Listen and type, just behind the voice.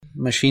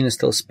machine is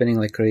still spinning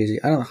like crazy.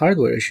 I don't know,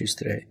 hardware issues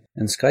today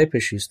and Skype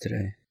issues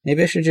today.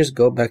 Maybe I should just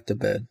go back to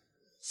bed.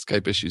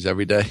 Skype issues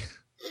every day.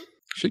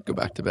 Should go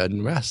back to bed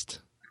and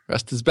rest.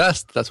 Rest is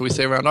best. That's what we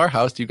say around our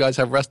house. Do you guys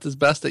have rest is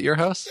best at your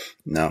house?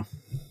 No.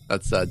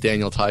 That's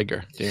Daniel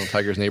Tiger. Daniel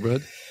Tiger's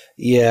neighborhood?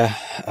 Yeah.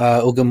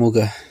 Ooga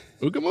Mooga.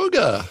 Ooga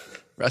Mooga.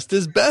 Rest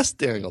is best,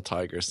 Daniel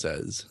Tiger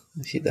says.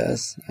 He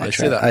does. I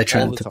say that I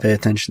try all not the to time. pay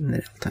attention to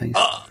Daniel Tiger.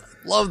 Oh,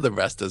 love the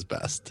rest is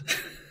best.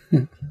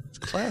 It's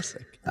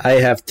classic. I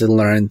have to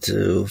learn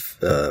to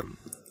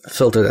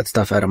filter that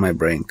stuff out of my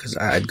brain because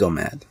I'd go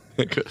mad.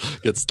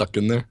 Get stuck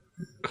in there.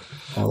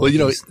 All Well, of you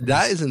know, these-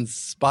 that is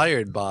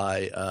inspired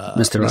by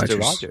Mr.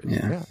 Rogers.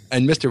 Yeah.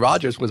 And Mr.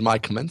 Rogers was my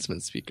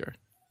commencement speaker.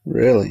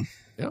 Really?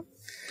 Yep.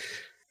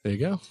 There you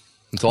go.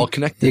 It's all You're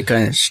connected.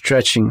 kind of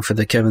stretching for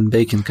the Kevin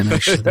Bacon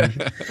connection there.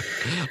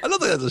 I don't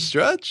think that's a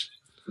stretch.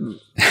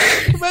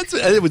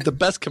 Commencement, and it was the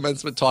best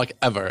commencement talk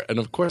ever. And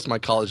of course, my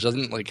college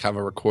doesn't like have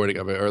a recording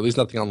of it, or at least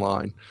nothing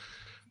online.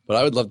 But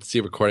I would love to see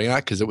a recording of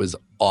that because it was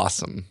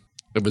awesome.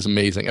 It was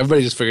amazing.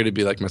 Everybody just figured it'd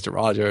be like Mr.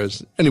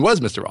 Rogers, and he was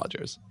Mr.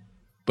 Rogers.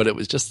 But it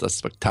was just a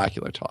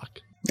spectacular talk.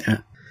 Yeah.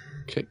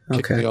 Kick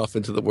Okay. me off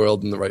into the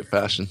world in the right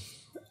fashion.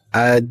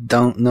 I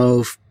don't know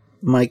if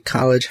my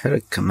college had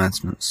a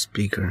commencement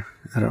speaker.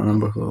 I don't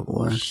remember who it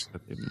was.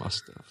 They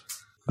must have.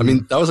 I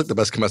mean, that was like the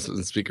best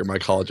commencement speaker my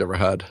college ever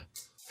had.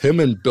 Him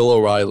and Bill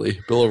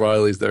O'Reilly. Bill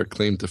O'Reilly's their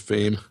claim to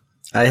fame.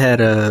 I had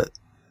a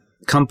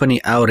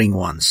company outing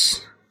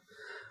once,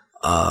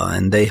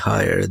 and they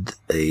hired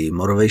a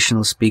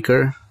motivational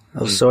speaker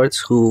of sorts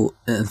who,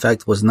 in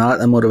fact, was not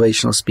a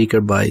motivational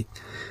speaker by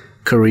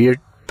career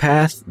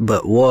path,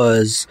 but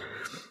was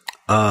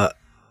the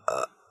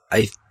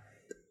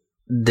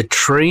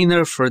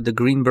trainer for the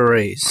Green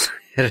Berets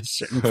at a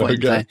certain point in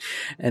Okay. time.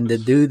 And the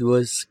dude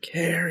was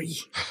scary.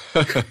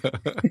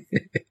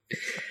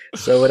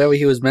 So whatever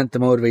he was meant to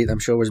motivate, I'm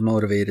sure was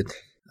motivated.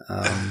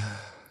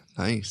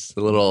 Nice.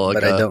 The little like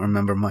But I don't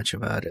remember much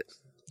about it.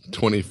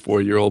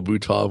 24-year-old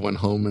Butov went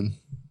home and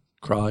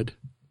cried.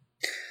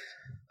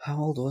 How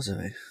old was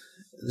I?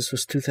 This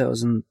was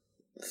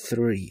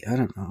 2003. I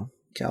don't know.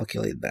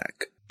 Calculate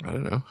back. I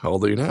don't know. How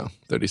old are you now?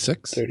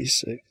 36?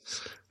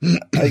 36.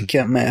 I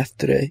can't math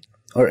today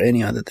or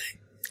any other day.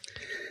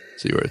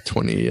 So you were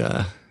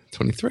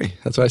 23.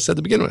 That's what I said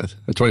to begin with.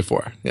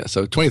 24. Yeah,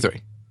 so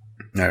 23.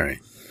 All right.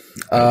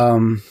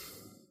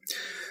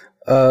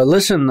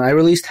 Listen, I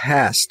released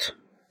Hast.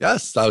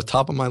 Yes, that was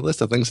top of my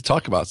list of things to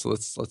talk about. So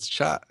let's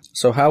chat.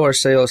 So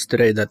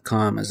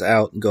hourSalesToday.com is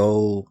out.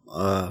 Go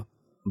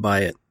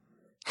buy it.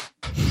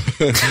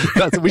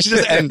 We should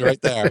just end right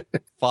there.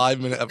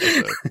 5-minute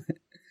episode.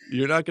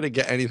 You're not going to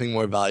get anything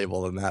more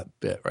valuable than that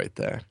bit right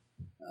there.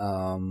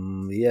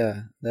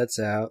 Yeah, that's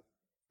out.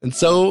 And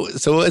so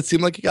it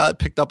seemed like it got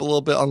picked up a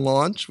little bit on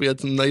launch. We had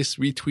some nice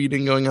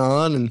retweeting going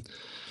on, and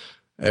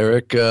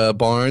Eric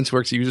Barnes, who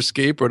works at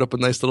Userscape, wrote up a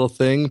nice little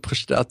thing,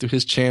 pushed it out through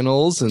his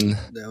channels, and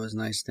That was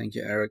nice. Thank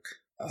you, Eric.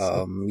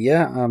 I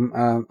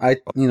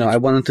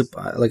wanted to,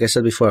 like I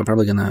said before, I'm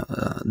probably going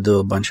to do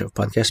a bunch of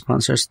podcast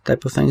sponsors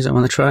type of things I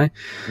want to try.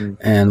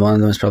 And one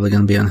of them is probably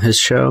going to be on his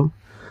show,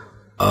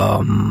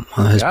 on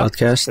his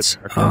podcasts.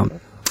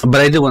 But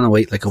I do want to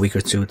wait like a week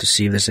or two to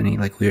see if there's any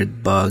like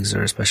weird bugs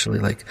or especially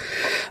like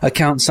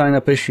account sign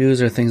up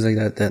issues or things like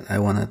that I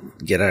want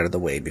to get out of the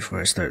way before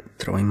I start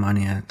throwing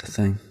money at the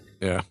thing.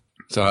 yeah.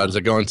 So how's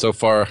it going so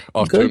far?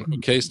 Off to Good. an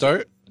okay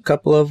start?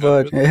 Couple of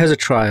it has a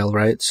trial,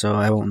 right? So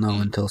I won't know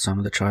until some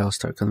of the trials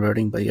start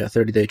converting. But yeah,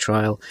 30-day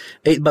trial,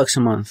 $8 a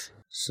month.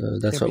 So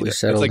that's what we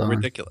settled It's like on.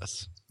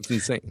 ridiculous. It's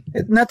insane.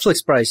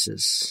 Netflix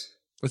prices,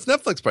 It's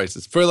Netflix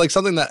prices for like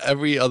something that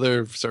every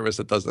other service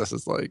that does this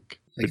is like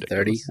like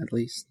ridiculous. 30 at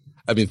least.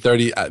 I mean,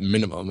 30 at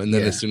minimum. And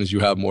then Yeah. as soon as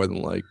you have more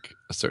than like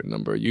a certain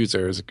number of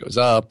users, it goes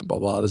up, blah,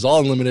 blah. It's all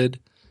unlimited.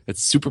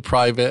 It's super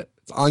private.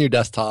 It's on your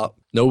desktop.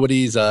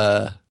 Nobody's,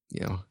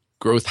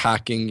 growth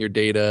hacking your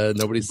data.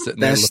 Nobody's sitting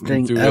Best there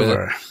looking thing through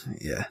ever.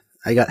 Yeah.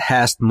 I got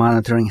Hast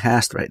monitoring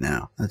Hast right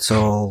now. It's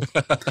all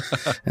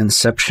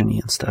Inception-y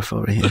and stuff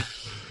over here. it.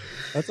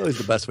 That's always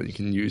the best when you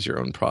can use your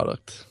own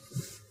product.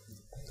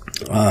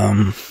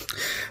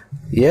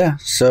 Yeah,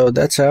 so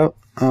that's out.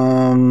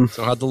 So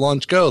how'd the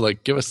launch go?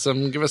 Like, give us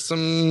some.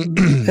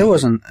 It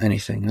wasn't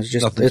anything. It's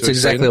just, Nothing it's too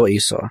exactly exciting? what you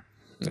saw.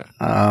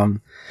 Yeah.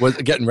 Was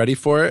it getting ready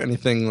for it?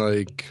 Anything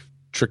like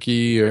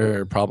tricky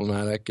or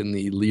problematic in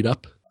the lead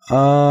up?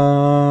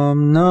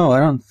 No, I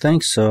don't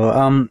think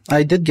so.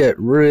 I did get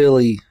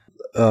really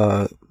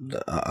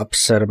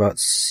upset about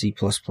C++.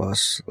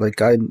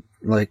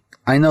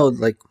 I know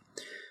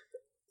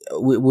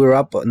we're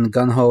up on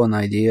gung-ho on the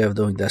idea of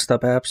doing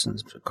desktop apps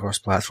and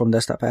cross-platform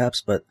desktop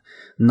apps, but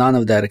none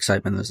of that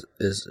excitement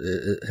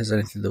has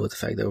anything to do with the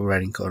fact that we're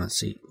writing code in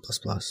C++.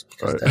 Because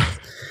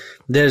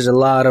there's a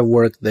lot of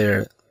work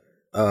there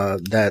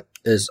that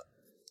is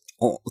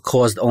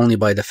caused only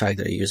by the fact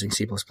that you're using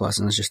C++,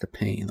 and it's just a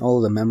pain. All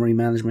of the memory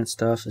management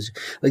stuff is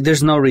like,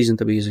 there's no reason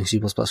to be using C++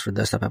 for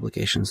desktop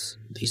applications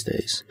these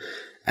days.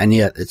 And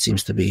yet it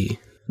seems to be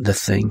the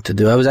thing to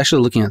do. I was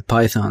actually looking at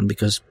Python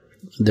because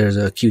there's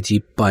a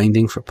Qt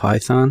binding for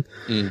Python,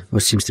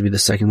 which seems to be the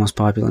second most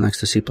popular next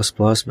to C++.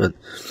 But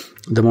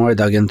the more I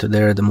dug into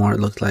there, the more it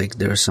looked like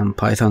there were some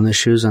Python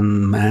issues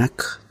on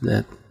Mac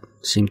that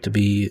seemed to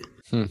be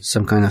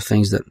some kind of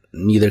things that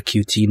neither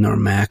Qt nor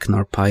Mac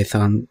nor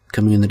Python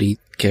community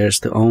cares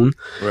to own.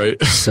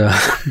 Right. So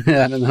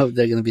I don't know if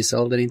they're going to be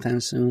solved anytime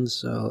soon.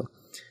 So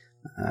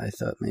I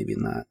thought maybe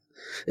not.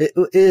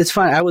 It's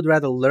fine. I would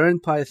rather learn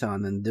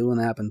Python and do an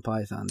app in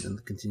Python than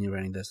continue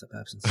writing desktop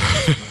apps in C++.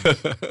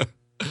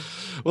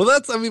 Well, but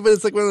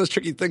it's like one of those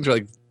tricky things where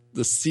like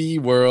the C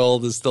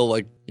world is still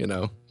like,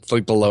 it's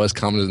like the lowest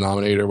common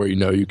denominator where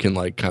you can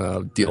like kind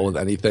of deal with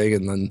anything.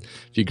 And then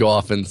if you go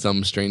off in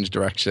some strange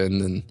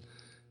direction and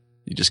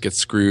you just get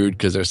screwed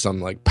because there's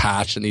some like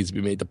patch that needs to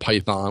be made to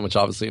Python, which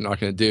obviously you're not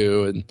going to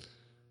do and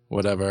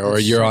whatever. Or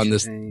you're on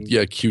this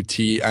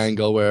Qt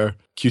angle where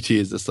Qt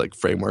is this like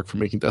framework for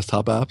making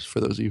desktop apps for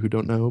those of you who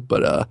don't know.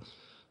 But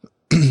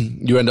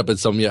you end up at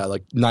some,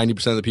 like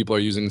 90% of the people are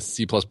using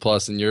C++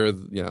 and you're,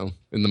 in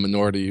the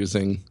minority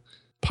using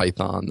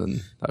Python.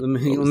 And let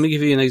me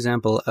give you an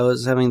example. I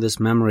was having this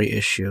memory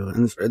issue,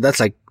 and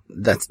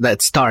that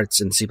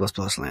starts in C++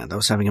 land. I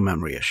was having a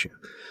memory issue,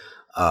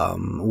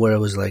 where it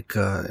was like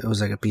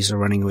a piece of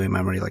running away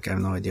memory. Like I have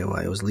no idea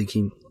why it was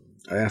leaking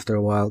after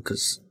a while,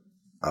 because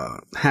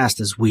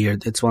Hast is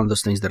weird. It's one of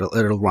those things that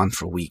it'll run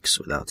for weeks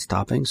without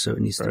stopping, so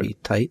it needs to be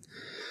tight.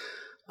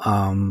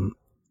 And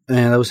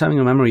I was having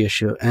a memory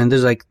issue, and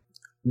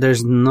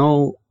there's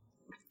no.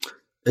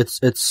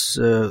 It's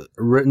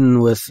written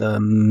with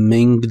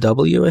Ming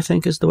W, I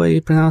think is the way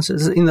you pronounce it.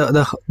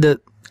 The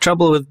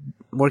trouble with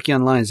working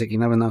online is like you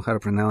never know how to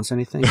pronounce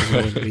anything. You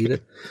always read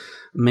it.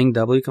 Ming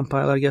W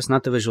compiler, I guess,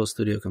 not the Visual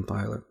Studio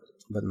compiler,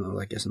 but no,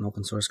 I guess an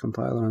open source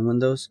compiler on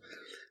Windows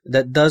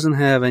that doesn't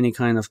have any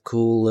kind of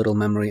cool little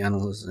memory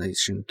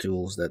analyzation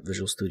tools that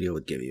Visual Studio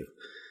would give you.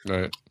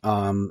 Right.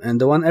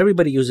 And the one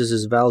everybody uses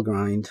is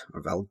Valgrind,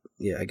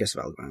 I guess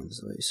Valgrind is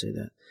the way you say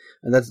that.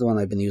 And that's the one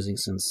I've been using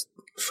since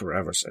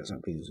forever. Since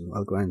I've been using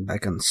Valgrind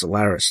back in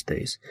Solaris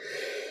days.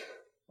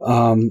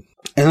 And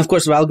of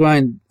course,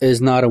 Valgrind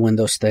is not a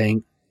Windows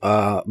thing,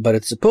 but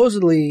it's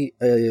supposedly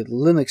a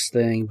Linux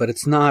thing, but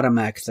it's not a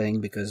Mac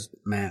thing because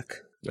Mac.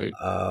 Right.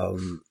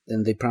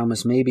 And they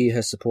promise maybe it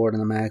has support on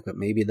the Mac, but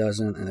maybe it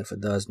doesn't. And if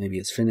it does, maybe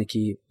it's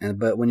finicky.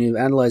 But when you're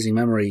analyzing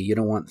memory, you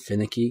don't want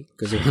finicky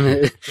because you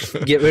want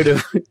to get rid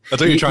of.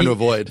 That's what you're trying to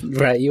avoid.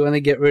 Right. You want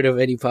to get rid of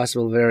any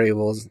possible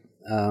variables.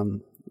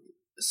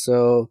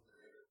 So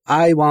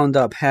I wound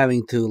up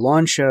having to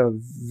launch a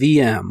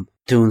VM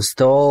to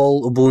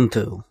install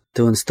Ubuntu,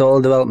 to install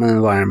a development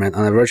environment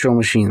on a virtual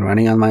machine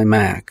running on my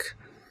Mac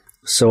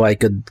so I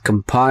could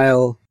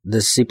compile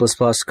the C++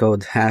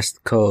 code,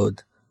 Hast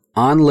code,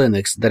 on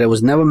Linux that it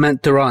was never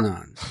meant to run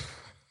on.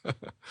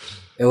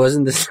 It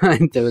wasn't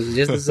designed. It was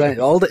just designed.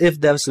 All the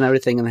if-defs and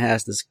everything in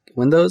Hast is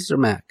Windows or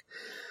Mac.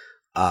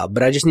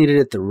 But I just needed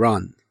it to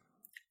run.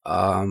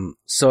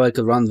 So I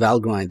could run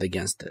Valgrind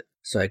against it.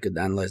 So I could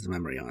analyze the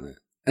memory on it.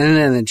 And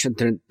then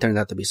it turned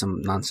out to be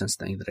some nonsense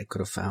thing that I could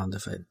have found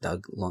if I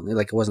dug long.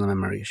 Like it wasn't a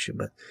memory issue,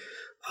 but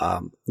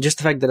just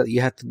the fact that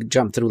you had to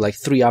jump through like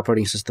 3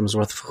 operating systems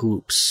worth of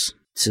hoops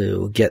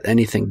to get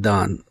anything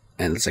done.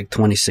 And it's like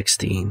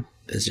 2016.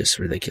 Is just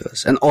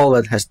ridiculous. And all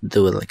that has to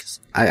do with like,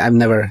 I've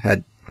never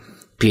had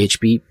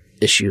PHP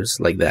issues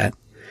like that,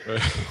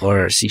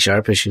 or C#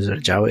 issues or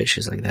Java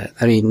issues like that.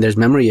 I mean, there's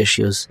memory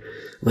issues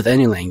with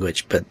any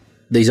language, but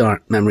these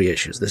aren't memory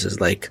issues. This is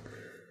like,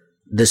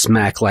 this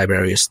Mac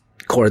library is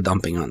core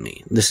dumping on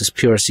me. This is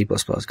pure C++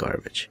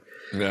 garbage.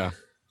 Yeah.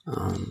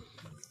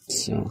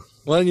 So.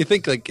 Well, and you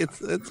think like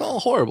it's all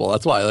horrible.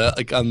 That's why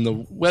like on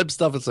the web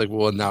stuff, it's like,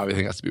 well, now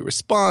everything has to be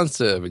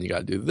responsive and you got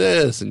to do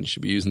this and you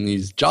should be using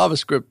these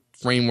JavaScript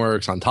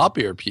frameworks on top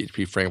of your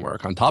PHP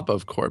framework, on top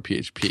of core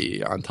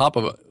PHP, on top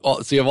of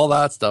all, so you have all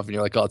that stuff and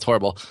you're like, oh, it's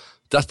horrible.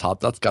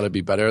 Desktop, that's got to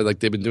be better. Like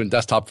they've been doing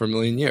desktop for a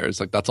million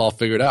years. Like that's all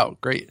figured out.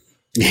 Great.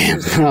 Yeah,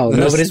 no,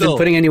 nobody's been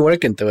putting any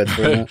work into it.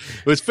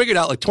 It was figured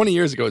out like 20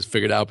 years ago. It was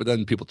figured out, but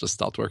then people just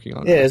stopped working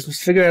on it. Yeah, it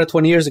was figured out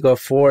 20 years ago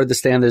for the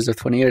standards of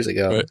 20 years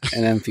ago, right.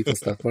 And then people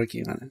stopped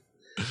working on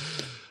it.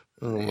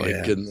 Oh my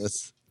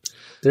goodness!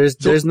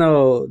 There's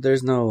no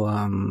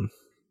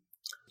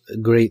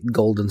great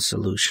golden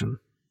solution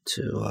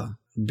to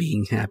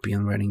being happy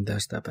and writing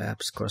desktop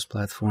apps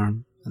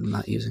cross-platform and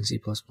not using C++.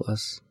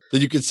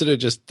 Did you consider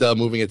just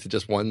moving it to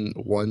just one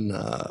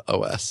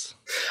OS?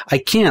 I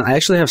can't. I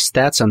actually have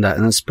stats on that,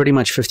 and it's pretty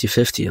much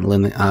 50-50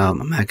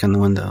 in Mac and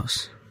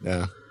Windows.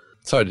 Yeah.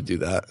 It's hard to do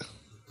that.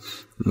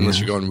 Unless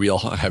you're going real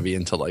heavy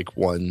into like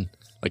one,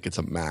 like it's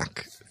a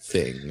Mac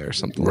thing or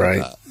something like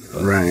that.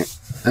 But. Right.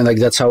 And like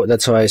that's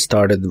how I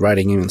started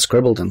writing even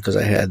Scribbleton, because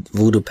I had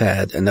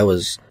VoodooPad, and that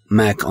was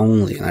Mac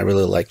only, and I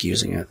really like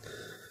using it.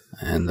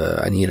 And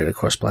I needed a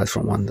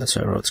cross-platform one. That's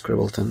why I wrote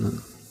Scribbleton.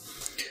 And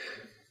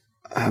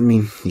I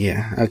mean,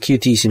 yeah,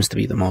 Qt seems to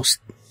be the most,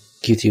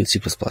 Qt with C++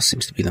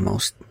 seems to be the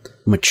most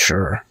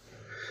mature.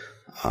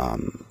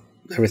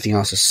 Everything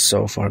else is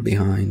so far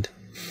behind.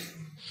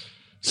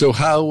 So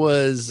how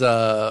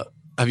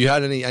Have you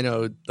had any? I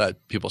know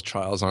that people's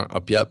trials aren't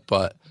up yet,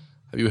 but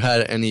have you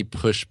had any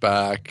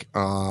pushback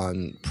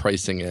on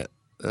pricing it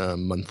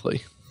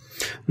monthly?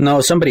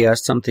 No, somebody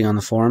asked something on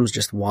the forums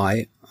just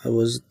why I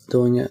was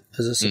doing it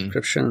as a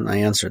subscription, and I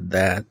answered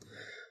that.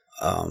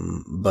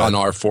 But on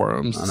our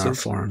forums. On our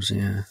forums,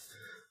 yeah.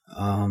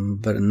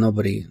 But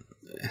nobody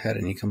had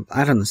any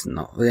I don't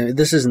know.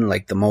 This isn't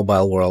like the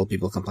mobile world.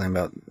 People complain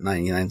about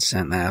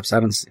 99-cent apps.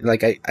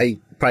 I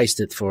priced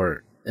it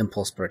for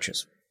impulse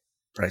purchase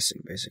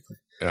pricing, basically.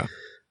 Yeah.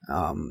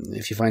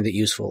 If you find it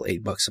useful,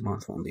 $8 a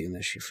month won't be an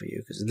issue for you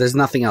because there's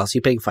nothing else.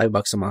 You're paying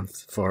 $5 a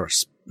month for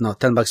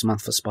 $10 a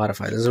month for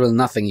Spotify. There's really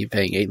nothing you're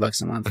paying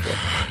 $8 a month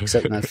for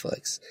except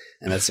Netflix,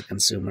 and that's a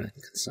consumer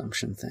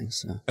consumption thing.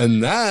 So,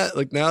 and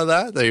that now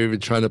that they're even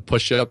trying to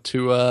push it up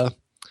to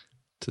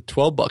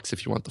 $12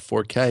 if you want the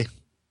 4K.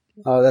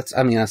 Oh, that's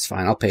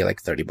fine. I'll pay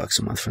like $30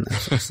 a month for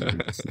Netflix.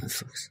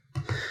 Netflix.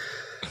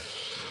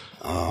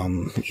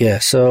 Yeah,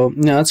 so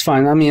no, it's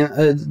fine. I mean,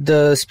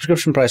 the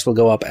subscription price will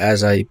go up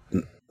as I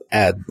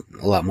add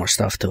a lot more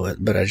stuff to it,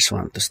 but I just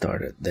wanted to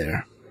start it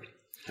there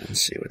and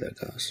see where that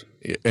goes.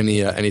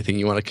 Anything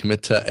you want to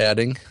commit to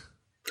adding?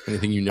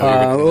 Anything you know?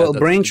 Well,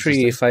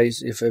 Braintree, if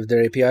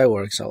their API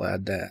works, I'll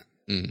add that.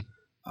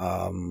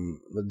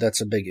 But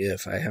that's a big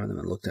if. I haven't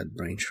even looked at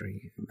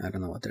Braintree. I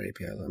don't know what their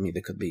API. I mean,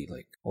 there could be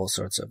like all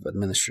sorts of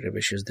administrative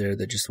issues there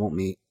that just won't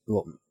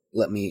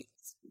let me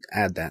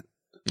add that.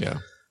 Yeah.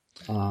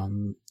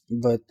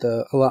 But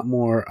a lot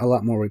more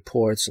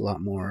reports, a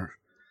lot more.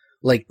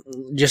 Like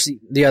just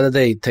the other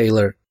day,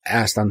 Taylor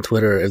asked on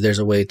Twitter if there's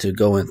a way to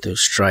go into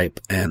Stripe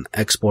and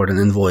export an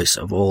invoice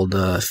of all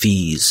the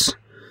fees.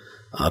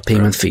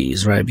 Payment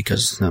fees, right?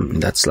 Because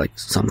that's like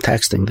some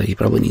texting that he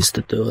probably needs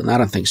to do, and I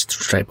don't think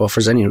Stripe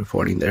offers any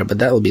reporting there. But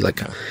that would be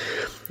like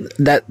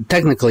that.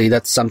 Technically,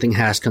 that's something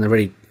Hask can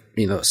already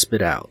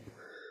spit out.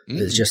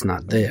 It's just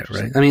not there,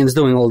 right? I mean, it's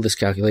doing all this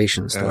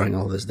calculation, storing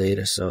all this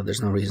data, so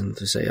there's no reason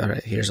to say, all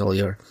right, here's all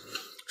your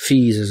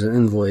fees as an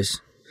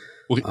invoice.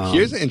 Well,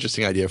 here's an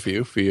interesting idea for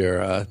you for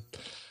your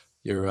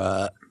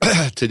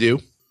to do.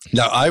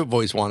 Now, I've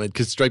always wanted,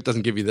 because Stripe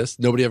doesn't give you this,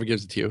 nobody ever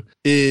gives it to you,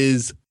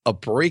 is a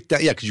breakdown.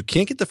 Yeah, because you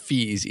can't get the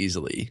fees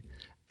easily.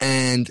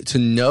 And to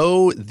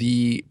know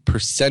the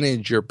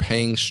percentage you're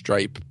paying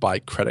Stripe by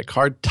credit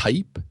card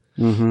type,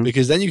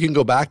 because then you can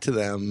go back to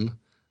them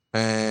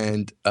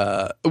and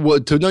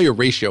to know your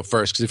ratio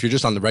first, because if you're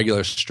just on the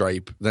regular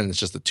Stripe, then it's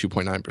just the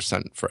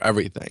 2.9% for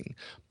everything.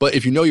 But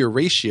if you know your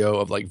ratio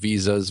of like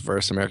Visas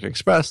versus American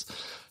Express,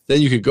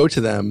 then you could go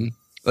to them.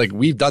 Like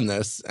we've done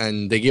this,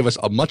 and they gave us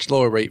a much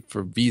lower rate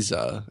for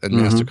Visa and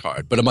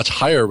MasterCard, but a much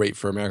higher rate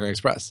for American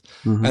Express.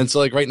 And so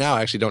like right now,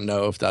 I actually don't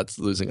know if that's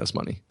losing us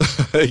money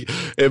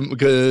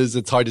because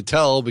it's hard to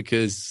tell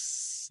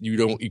because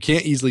you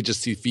can't easily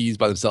just see fees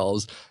by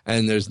themselves,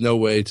 and there's no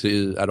way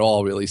to at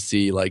all really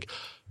see like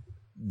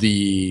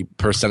the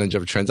percentage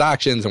of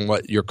transactions and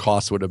what your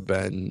cost would have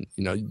been.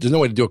 There's no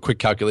way to do a quick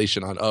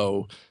calculation on,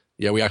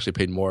 we actually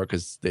paid more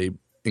because they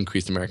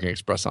increased American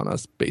Express on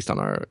us based on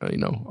our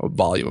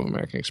volume of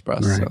American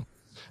Express. Right. So,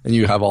 and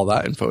you have all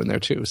that info in there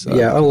too. So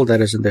yeah, all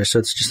that is in there. So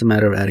it's just a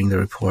matter of adding the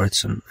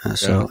reports, and I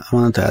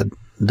wanted to add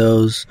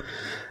those,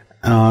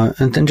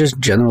 and then just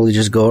generally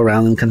just go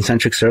around in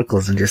concentric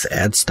circles and just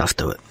add stuff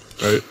to it,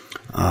 right?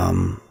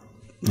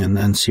 And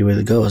then see where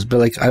it goes. But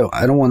like,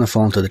 I don't want to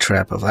fall into the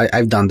trap of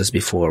I've done this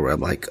before where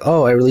I'm like,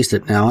 I released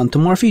it now onto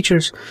more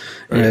features,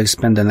 and I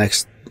spend the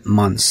next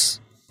months.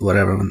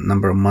 Whatever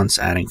number of months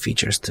adding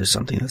features to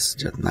something that's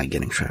just not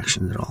getting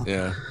traction at all.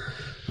 Yeah.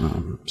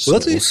 So we'll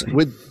see.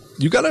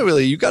 You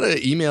gotta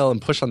email and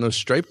push on those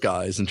Stripe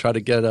guys and try to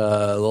get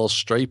a little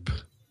Stripe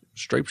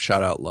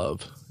shout out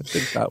love. I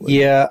think that would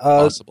be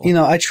possible.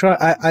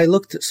 I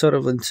looked sort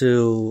of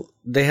into,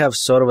 they have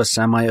sort of a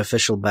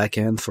semi-official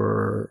backend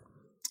for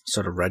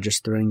sort of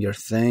registering your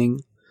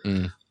thing.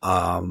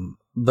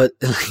 But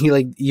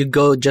you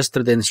go just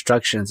through the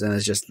instructions and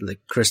it's just like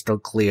crystal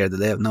clear that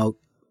they have no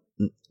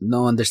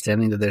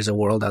understanding that there's a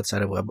world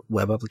outside of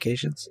web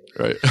applications.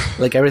 Right.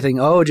 Like everything,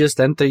 just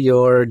enter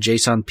your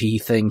JSON P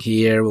thing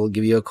here. We'll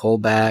give you a call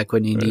back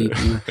when you need.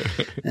 And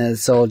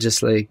it's all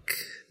just like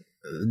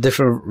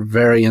different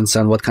variants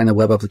on what kind of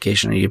web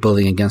application are you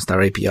building against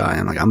our API.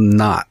 I'm like, I'm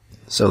not.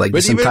 So like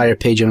this entire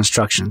page of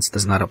instructions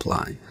does not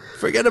apply.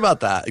 Forget about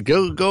that.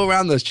 Go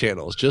around those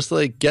channels. Just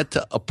like get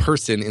to a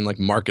person in like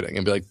marketing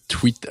and be like,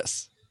 tweet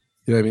this.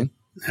 You know what I mean?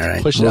 All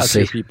right. Push it out to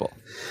your people.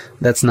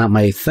 That's not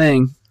my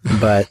thing.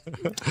 But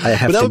I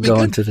have to go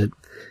into the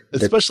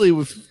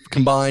especially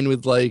combined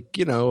with like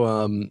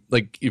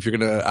like if you're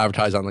going to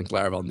advertise on like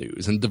Laravel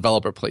News and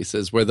developer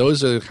places where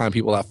those are the kind of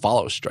people that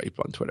follow Stripe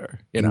on Twitter,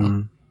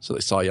 so they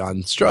saw you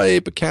on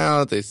Stripe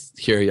account, they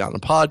hear you on a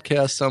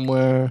podcast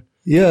somewhere.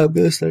 Yeah, I'm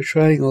gonna start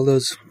trying all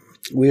those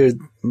weird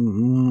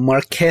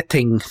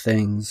marketing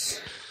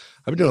things.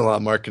 I've been doing a lot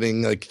of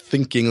marketing, like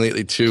thinking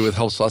lately too with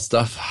HelpSpot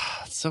stuff.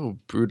 It's so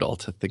brutal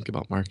to think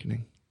about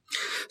marketing.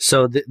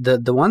 So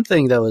the one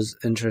thing that was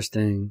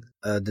interesting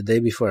the day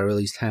before I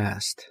released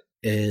Hast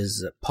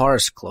is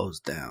Parse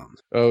closed down.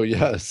 Oh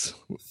yes,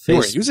 you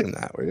weren't using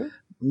that, were you?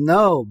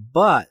 No,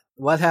 but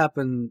what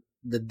happened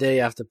the day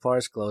after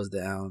Parse closed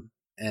down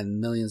and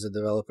millions of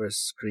developers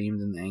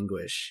screamed in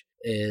anguish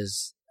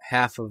is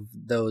half of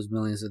those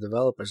millions of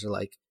developers are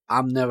like,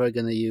 I'm never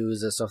going to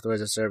use a software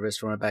as a service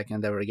for my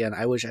backend ever again.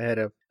 I wish I had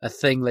a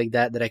thing like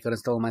that I could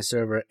install on my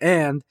server.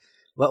 And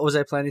what was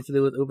I planning to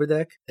do with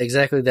UberDeck?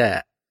 Exactly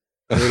that.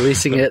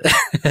 Releasing it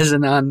as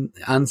an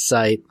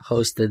on-site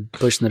hosted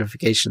push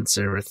notification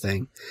server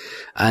thing.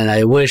 And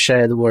I wish I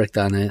had worked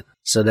on it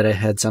so that I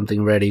had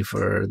something ready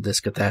for this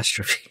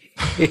catastrophe.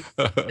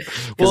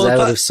 Because I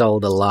would have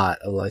sold a lot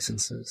of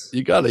licenses.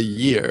 You got a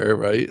year,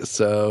 right?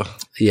 So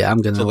yeah, I'm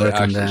going to work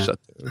on that.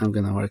 I'm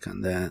going to work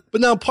on that. But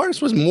now Parse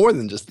was more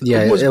than just...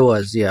 Yeah, it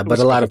was. But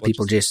a lot of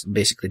people just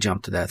basically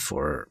jumped to that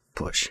for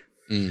push.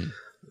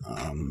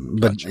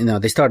 But,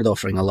 they started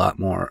offering a lot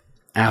more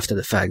after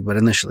the fact, but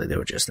initially they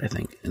were just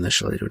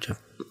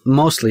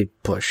mostly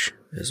push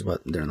is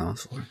what they're known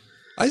for.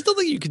 I still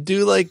think you could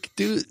do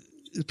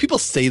people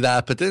say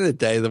that, but at the end of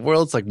the day, the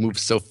world's moved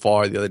so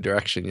far the other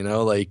direction,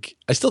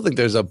 I still think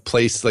there's a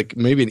place,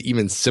 maybe an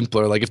even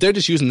simpler, if they're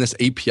just using this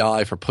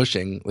API for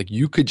pushing,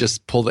 you could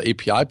just pull the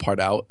API part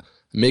out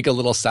and make a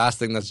little SaaS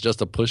thing that's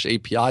just a push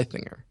API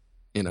thinger,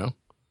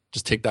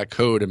 Just take that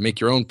code and make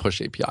your own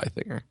push API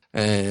thinger.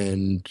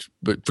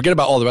 But forget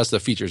about all the rest of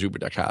the features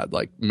UberDeck had,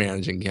 like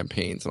managing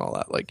campaigns and all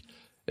that.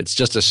 It's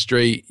just a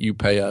straight, you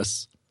pay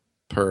us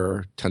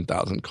per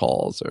 10,000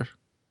 calls or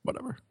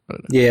whatever. I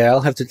don't know. Yeah,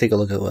 I'll have to take a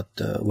look at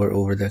where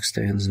UberDeck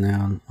stands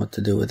now and what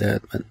to do with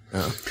that. But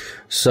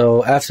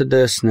So after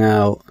this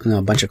now,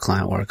 a bunch of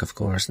client work, of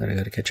course, that I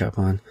got to catch up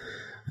on.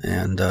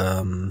 And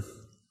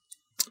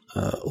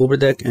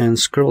UberDeck and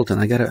Scribbleton.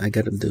 I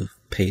gotta do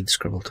paid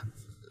Scribbleton.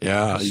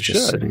 Yeah, it's you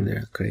just should. Sitting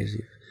there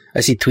crazy.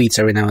 I see tweets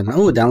every now and then.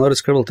 Oh, download a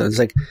Scribbleton. It's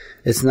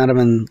it's not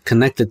even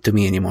connected to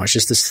me anymore. It's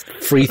just this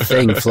free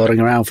thing floating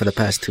around for the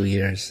past 2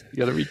 years. You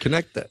got to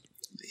reconnect that.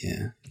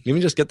 Yeah. You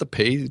can just get the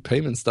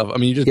payment stuff. I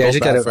mean, you just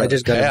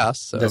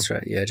so. That's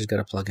right. Yeah, I just got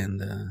to plug in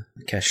the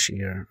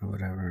cashier or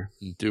whatever.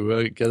 Get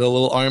a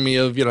little army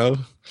of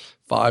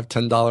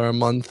 $5-10 a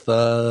month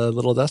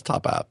little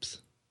desktop apps.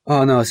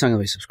 Oh, no, it's not going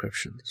to be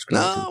subscription.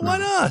 No, why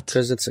not?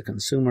 Because it's a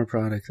consumer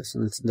product.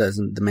 It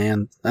doesn't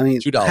demand. I mean,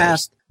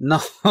 $2. No.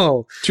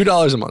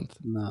 $2 a month.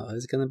 No,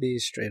 it's going to be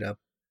straight up,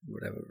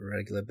 whatever,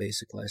 regular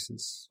basic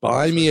license.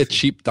 Buy me a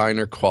cheap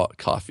diner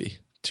coffee.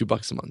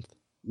 $2 a month.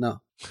 No.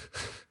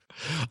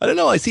 I don't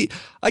know.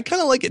 I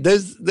kind of like it.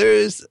 There's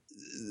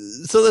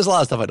a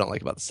lot of stuff I don't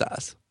like about the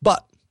SaaS,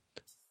 but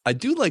I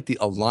do like the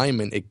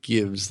alignment it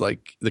gives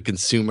the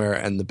consumer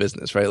and the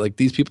business, right?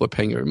 These people are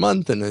paying every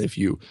month, and then if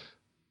you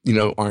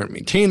aren't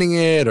maintaining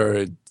it or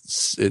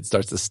it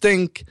starts to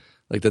stink,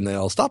 then they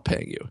all stop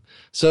paying you.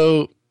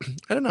 So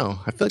I don't know.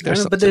 I feel like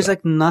there's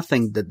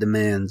nothing that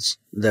demands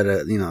that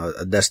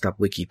a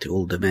desktop wiki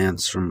tool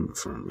demands from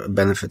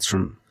benefits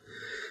from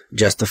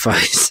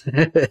justifies.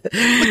 But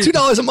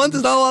 $2 a month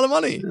is not a lot of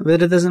money.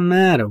 But it doesn't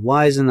matter.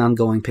 Why is an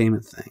ongoing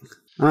payment thing?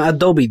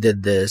 Adobe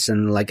did this,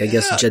 and I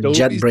guess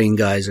JetBrains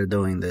guys are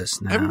doing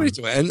this now. Everybody's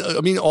doing it. And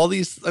I mean, all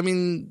these. I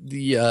mean,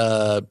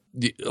 a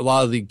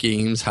lot of the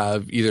games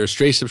have either a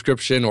straight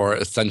subscription or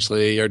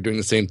essentially are doing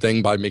the same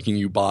thing by making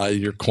you buy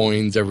your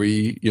coins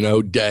every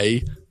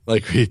day,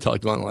 like we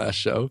talked about in the last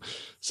show.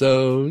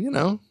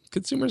 So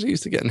consumers are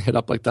used to getting hit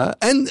up like that.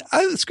 And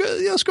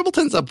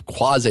Scribbleton's a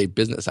quasi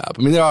business app.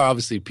 I mean, there are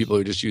obviously people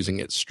who are just using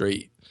it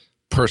straight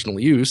personal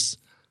use.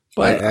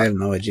 But I have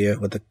no idea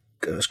what the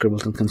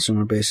Scribbleton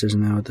consumer base is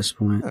now at this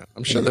point.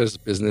 I'm sure there's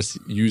business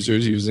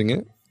users using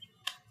it.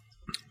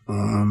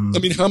 I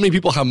mean, how many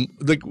people have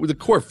the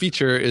core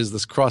feature is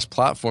this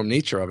cross-platform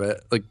nature of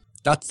it.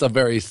 That's a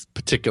very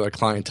particular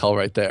clientele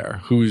right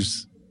there.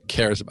 Who's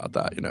cares about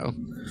that?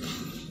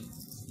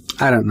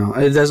 I don't know.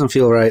 It doesn't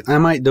feel right. I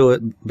might do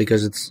it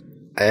because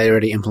I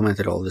already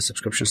implemented all the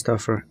subscription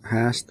stuff for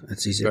Hast.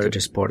 It's easy to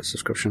just port a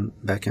subscription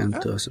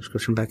backend to a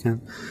subscription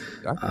backend.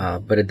 Yeah.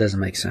 But it doesn't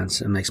make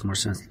sense. It makes more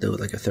sense to do it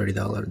like a $30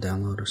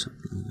 download or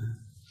something like that.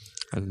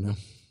 I don't know.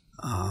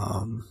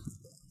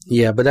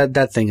 Yeah, but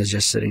that thing is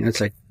just sitting.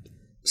 It's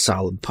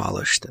solid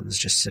polished, and it's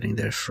just sitting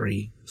there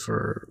free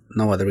for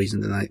no other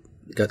reason than I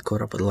got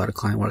caught up with a lot of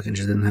client work and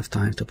just didn't have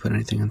time to put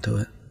anything into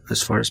it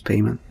as far as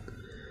payment.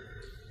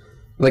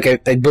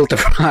 I built a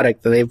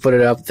product and they put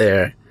it up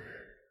there.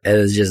 And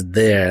it's just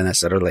there, and I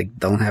sort of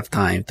don't have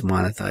time to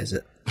monetize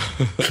it.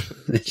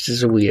 It's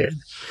just weird.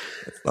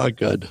 It's not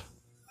good.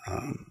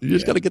 You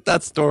just got to get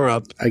that store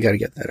up. I got to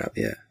get that up,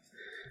 yeah.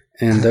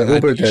 And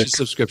UberDeck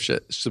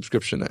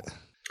subscription it.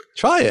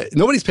 Try it.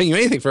 Nobody's paying you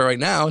anything for it right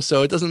now,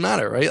 so it doesn't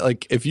matter,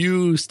 right? If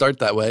you start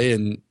that way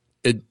and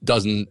it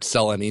doesn't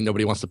sell any,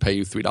 nobody wants to pay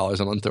you $3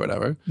 a month or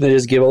whatever. They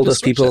just give all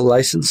those people a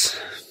license.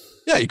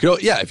 Yeah, you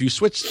could. Yeah, if you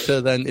switch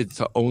to then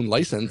its own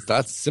license,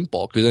 that's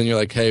simple. Because then you're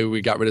like, hey,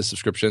 we got rid of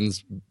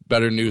subscriptions.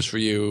 Better news for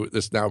you.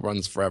 This now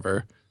runs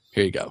forever.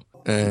 Here you go.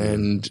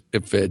 And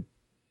if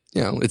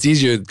it's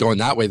easier going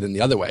that way than the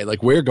other way.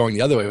 We're going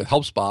the other way with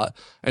HelpSpot,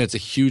 and it's a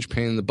huge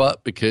pain in the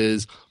butt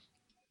because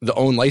the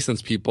own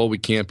license people, we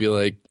can't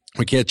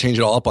change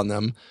it all up on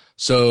them.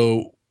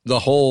 So the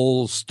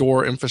whole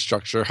store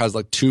infrastructure has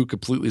like 2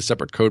 completely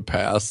separate code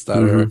paths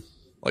that are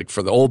like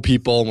for the old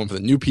people and one for the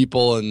new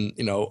people. And,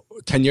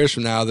 10 years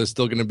from now, there's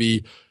still going to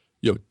be,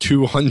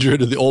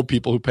 200 of the old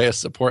people who pay us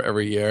support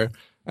every year.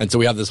 And so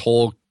we have this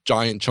whole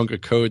giant chunk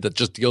of code that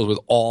just deals with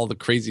all the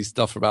crazy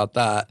stuff about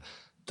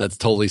that's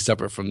totally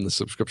separate from the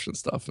subscription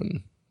stuff.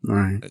 And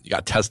you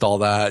got to test all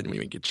that and we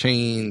make it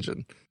change.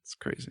 And it's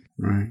crazy.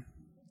 Right.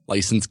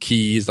 License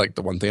keys, like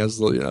the one thing is,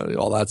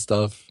 all that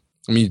stuff.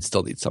 I mean, you'd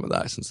still need some of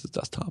that since it's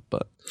desktop,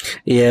 but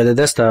yeah, the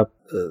desktop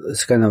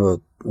is kind of a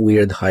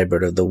weird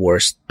hybrid of the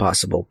worst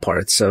possible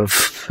parts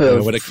of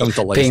when it comes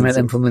to payment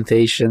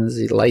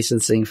implementations,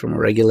 licensing from a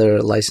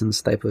regular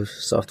license type of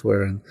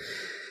software, and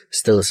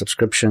still a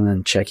subscription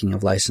and checking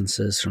of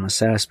licenses from a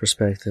SaaS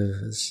perspective.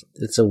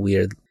 It's a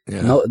weird.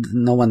 Yeah.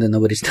 No wonder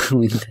nobody's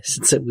doing this.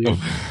 It's a weird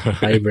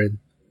hybrid.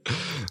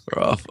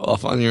 We're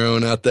off on your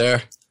own out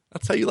there.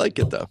 That's how you like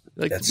it, though.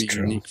 You like That's to be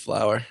true. Unique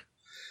flower.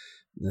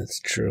 That's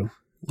true.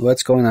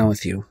 What's going on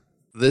with you?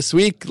 This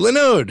week,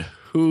 Linode,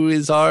 who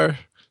is our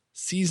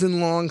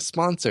season-long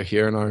sponsor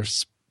here in our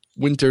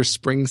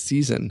winter-spring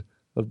season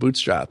of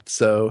Bootstrapped.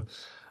 So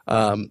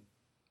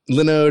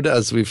Linode,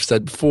 as we've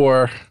said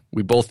before,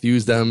 we both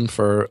use them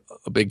for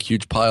a big,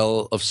 huge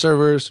pile of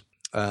servers.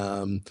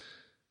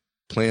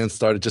 Plans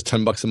start at just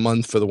 $10 a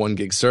month for the 1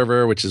 gig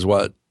server, which is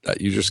what at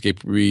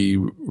Userscape we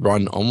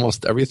run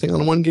almost everything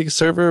on a 1 gig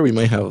server. We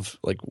may have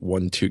like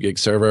 1 2 gig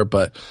server,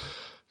 but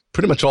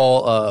pretty much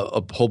all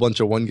a whole bunch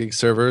of 1 gig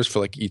servers for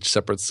like each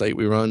separate site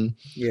we run.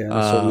 Yeah,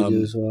 that's what we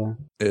do as well.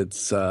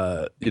 It's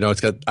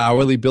it's got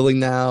hourly billing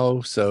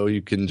now, so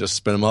you can just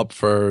spin them up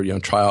for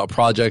try out a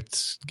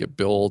project, get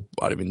billed,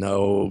 I don't even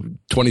know,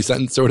 20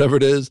 cents or whatever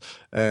it is,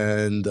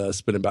 and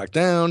spin it back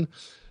down.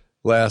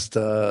 Last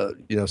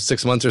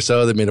 6 months or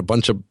so, they made a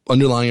bunch of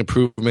underlying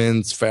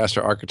improvements,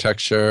 faster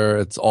architecture.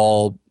 It's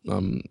all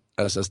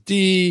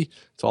SSD.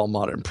 It's all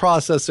modern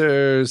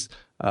processors.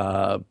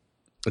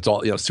 It's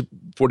all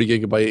 40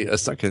 gigabyte a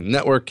second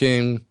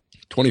networking,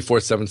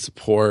 24/7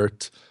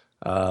 support,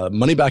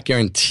 money back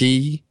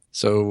guarantee.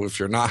 So if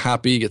you're not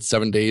happy, you get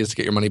 7 days to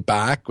get your money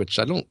back, which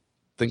I don't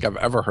think I've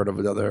ever heard of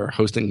another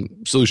hosting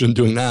solution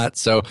doing that.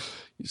 So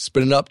you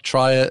spin it up,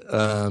 try it.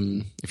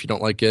 If you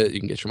don't like it, you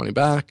can get your money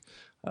back.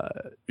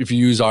 If you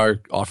use our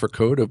offer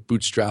code of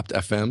Bootstrapped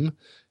FM,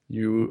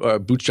 you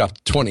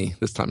Bootstrapped 20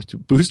 this time,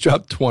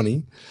 Bootstrapped 20,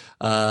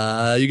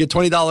 you get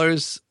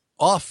 $20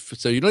 off.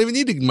 So you don't even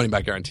need the money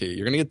back guarantee.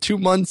 You're going to get 2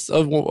 months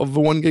of a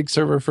 1 gig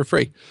server for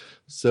free.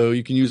 So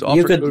you can use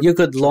offer code. You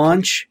could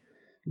launch,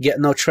 get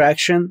no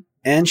traction,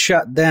 and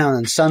shut down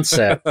and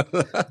sunset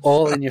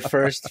all in your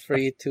first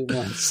free 2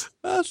 months.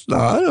 I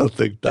don't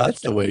think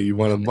that's the way you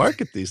want to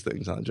market these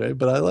things, Andre,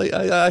 but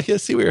I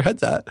see where your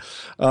head's at.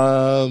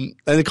 And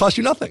it costs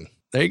you nothing.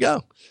 There you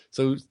go.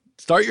 So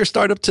start your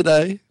startup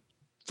today.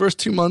 First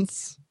 2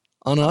 months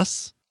on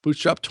us,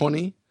 Bootstrap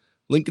 20,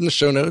 link in the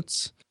show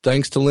notes.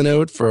 Thanks to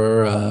Linode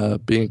for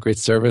being a great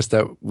service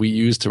that we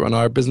use to run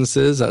our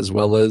businesses as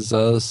well as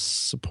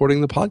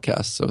supporting the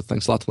podcast. So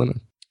thanks a lot to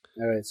Linode.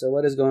 All right. So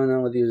what is going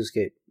on with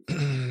Userscape?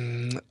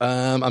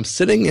 I'm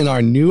sitting in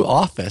our new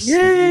office.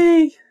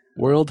 Yay!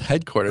 World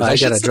headquarters. I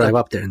got to drive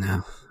up there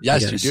now.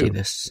 Yes, you do. See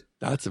this.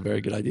 That's a very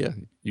good idea.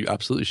 You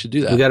absolutely should do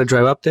that. We got to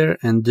drive up there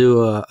and do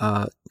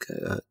what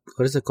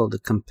is it called? The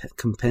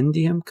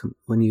compendium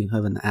when you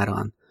have an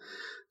add-on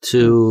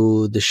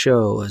to the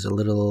show as a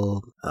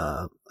little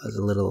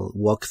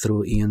walk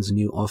through Ian's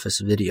new office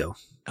video.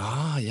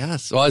 Ah,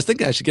 yes. Well, I was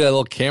thinking I should get a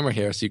little camera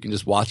here so you can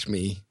just watch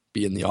me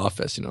be in the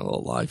office, a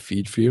little live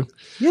feed for you.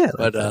 Yeah.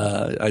 But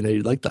I know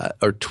you'd like that.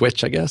 Or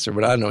Twitch, I guess, or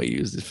what I don't know what you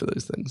use for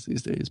those things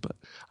these days. But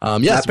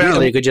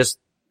apparently you could just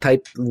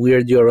type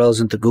weird URLs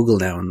into Google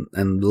now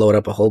and load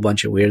up a whole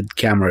bunch of weird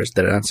cameras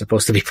that are not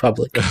supposed to be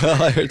public.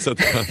 I heard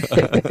something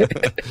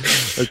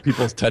like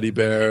people's teddy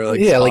bear.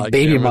 Like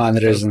baby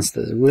monitors and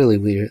stuff. Really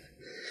weird.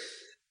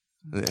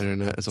 The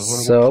internet is a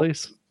horrible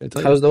place.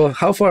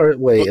 How far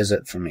away is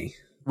it from me?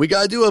 We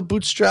got to do a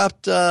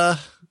bootstrapped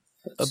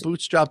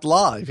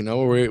live,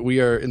 where we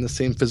are in the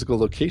same physical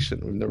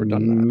location. We've never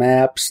done that.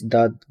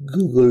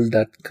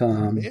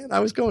 Maps.google.com. Man, I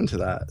was going to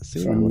that.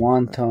 From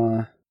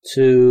Wantagh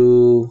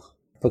to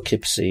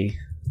Poughkeepsie.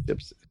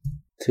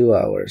 2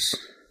 hours.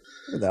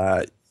 Look at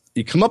that.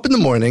 You come up in the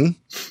morning,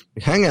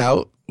 we hang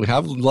out, we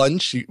have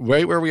lunch.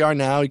 Right where we are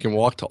now, you can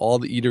walk to all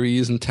the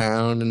eateries in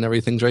town and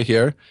everything's right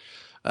here.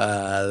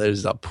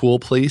 There's a pool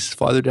place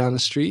farther down the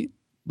street.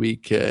 We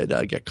could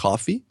get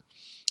coffee.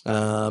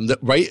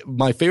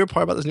 My favorite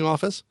part about this new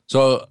office.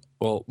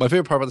 My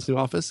favorite part about this new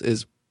office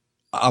is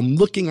I'm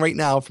looking right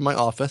now from my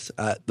office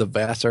at the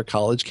Vassar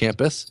College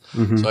campus,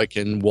 so I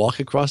can walk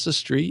across the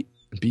street,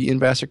 be in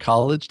Vassar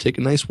College, take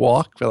a nice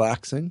walk,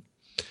 relaxing.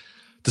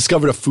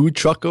 Discovered a food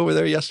truck over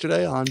there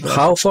yesterday.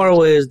 How far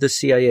away is the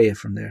CIA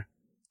from there?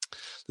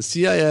 The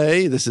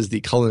CIA, this is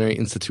the Culinary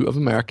Institute of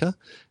America,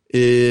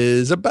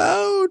 is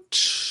about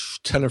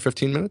 10 or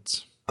 15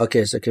 minutes.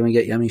 Okay, so can we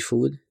get yummy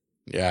food?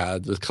 Yeah,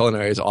 the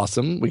culinary is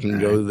awesome. We can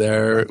go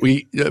there.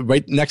 We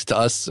right next to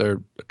us,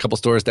 or a couple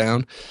stores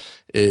down,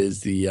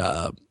 is the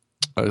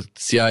a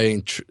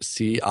CIA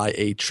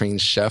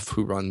trained chef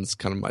who runs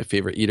kind of my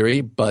favorite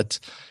eatery. But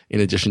in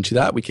addition to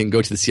that, we can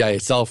go to the CIA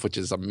itself, which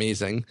is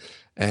amazing.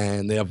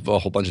 And they have a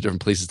whole bunch of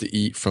different places to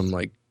eat, from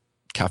like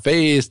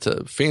cafes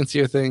to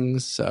fancier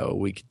things. So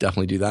we could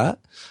definitely do that.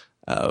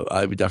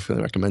 I would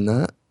definitely recommend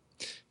that.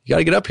 You got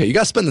to get up here. You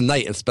got to spend the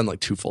night and spend like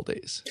 2 full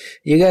days.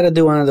 You got to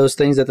do one of those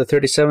things that the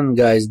 37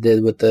 guys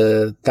did with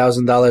the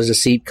 $1,000 a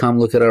seat, come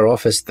look at our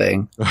office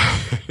thing.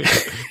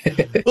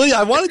 Well, yeah,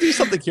 I want to do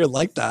something here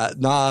like that.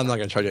 Nah, I'm not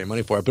going to charge any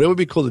money for it, but it would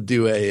be cool to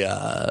do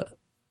a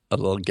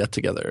little get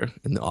together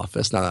in the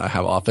office. Now that I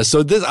have an office, so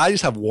I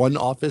just have one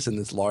office in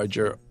this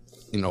larger,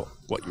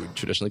 what you would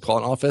traditionally call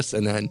an office,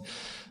 and then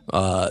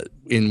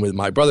in with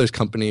my brother's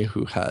company,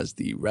 who has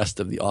the rest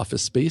of the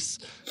office space.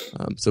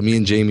 So me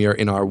and Jamie are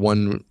in our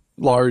one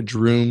large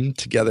room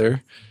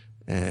together,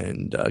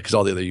 and because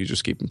all the other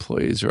Userscape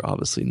employees are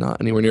obviously not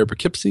anywhere near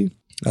Poughkeepsie.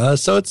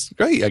 So it's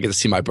great. I get to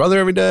see my brother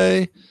every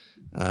day,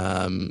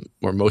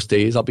 or most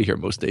days. I'll be here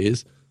most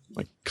days.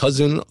 My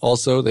cousin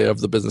also, they have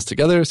the business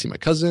together. See my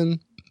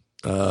cousin.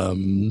 So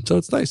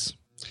it's nice.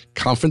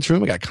 Conference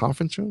room. I got a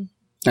conference room.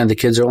 And the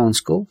kids are all in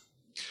school?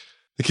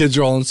 The kids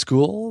are all in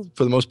school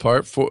for the most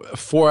part.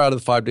 4 out of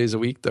the 5 days a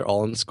week, they're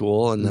all in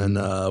school. And then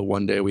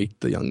 1 day a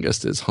week, the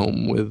youngest is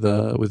home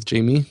with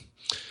Jamie.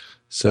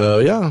 So,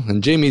 yeah,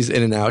 and Jamie's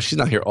in and out. She's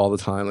not here all the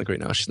time. Like right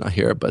now, she's not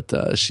here,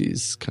 but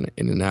she's kind of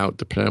in and out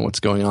depending on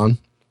what's going on.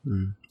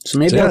 So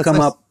maybe I'll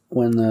come up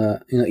when,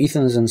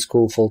 Ethan is in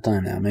school full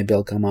time now. Maybe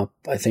I'll come up,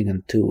 I think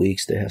in 2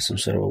 weeks, they have some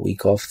sort of a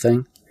week off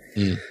thing.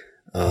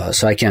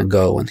 So I can't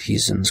go when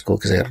he's in school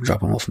because I got to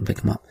drop him off and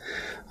pick him up.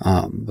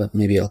 But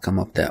maybe I'll come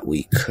up that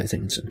week. I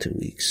think it's in 2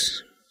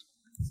 weeks.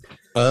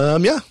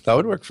 Yeah, that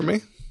would work for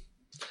me.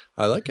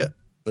 I like it.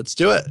 Let's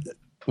do it.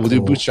 We'll do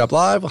Bootstrap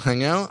Live. We'll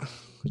hang out.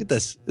 Look at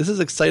this. This is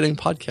exciting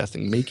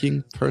podcasting,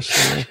 making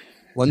personal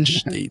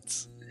lunch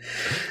dates.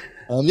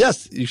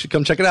 Yes, you should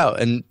come check it out.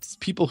 And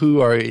people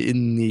who are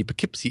in the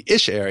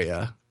Poughkeepsie-ish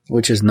area.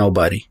 Which is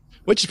nobody.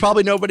 Which is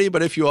probably nobody,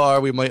 but if you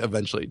are, we might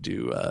eventually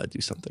do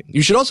something.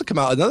 You should also come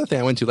out. Another thing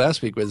I went to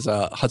last week was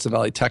Hudson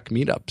Valley Tech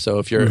Meetup. So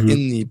if you're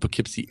in the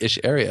Poughkeepsie-ish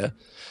area,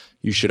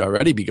 you should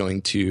already be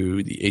going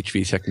to the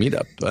HV Tech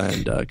Meetup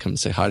and come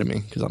say hi to me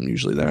because I'm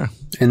usually there.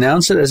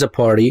 Announce it as a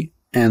party,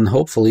 and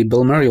hopefully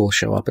Bill Murray will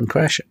show up and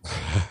crash it.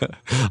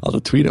 I'll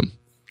tweet him.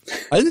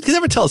 I can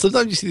never tell.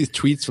 Sometimes you see these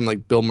tweets from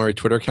like Bill Murray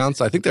Twitter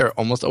accounts. I think they're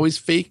almost always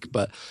fake,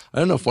 but I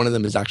don't know if one of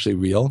them is actually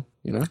real.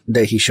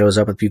 That he shows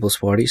up at people's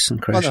parties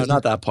and crashes. Oh, no,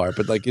 not that part.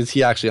 But like, is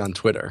he actually on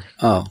Twitter?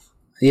 Oh,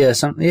 yeah.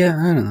 I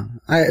don't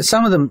know.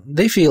 Some of them,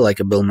 they feel like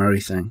a Bill Murray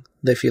thing.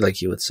 They feel like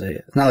he would say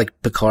it. Not like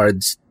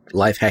Picard's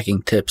life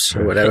hacking tips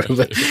or whatever,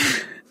 but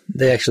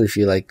they actually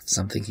feel like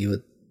something he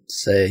would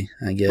say,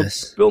 I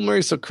guess. Bill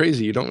Murray's so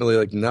crazy. You don't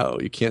really know.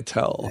 You can't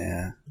tell.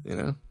 Yeah.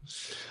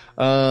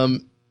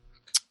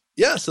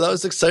 Yeah, so that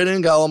was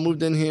exciting. Got all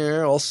moved in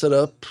here, all set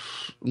up.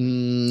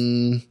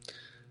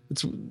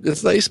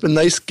 It's nice. Been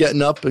nice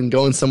getting up and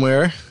going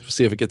somewhere.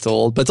 See if it gets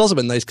old. But it's also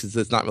been nice because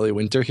it's not really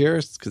winter here.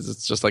 Because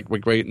it's just like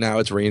right now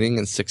it's raining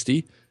and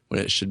 60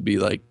 when it should be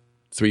like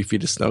 3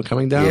 feet of sno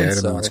coming down. Yeah, I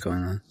don't know what's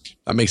going on.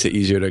 That makes it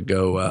easier to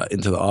go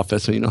into the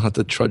office when you don't have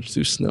to trudge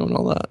through snow and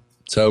all that.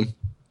 So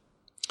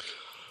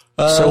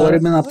what have you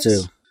been up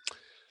to?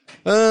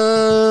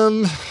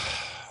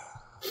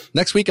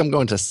 Next week I'm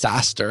going to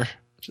SaaStr,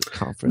 which is a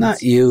conference.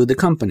 Not you, the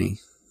company.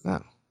 Oh.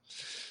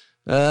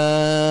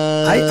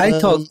 I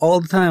talk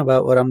all the time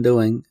about what I'm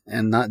doing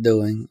and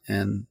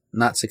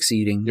not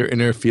succeeding. Your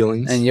inner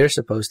feelings. And you're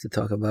supposed to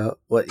talk about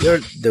what you're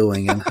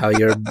doing and how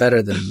you're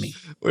better than me.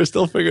 We're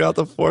still figuring out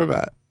the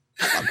format.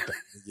 I'm better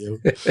than you.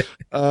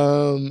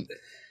 All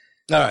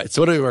right,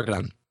 so what are we working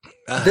on?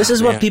 This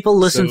is what people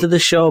listen to the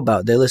show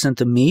about. They listen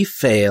to me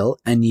fail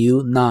and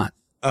you not.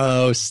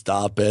 Oh,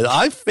 stop it.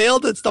 I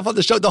failed at stuff on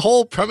the show. The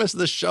whole premise of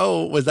the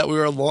show was that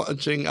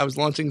I was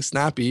launching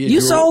Snappy.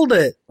 You sold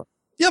it.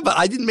 Yeah, but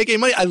I didn't make any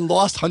money. I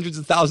lost hundreds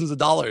of thousands of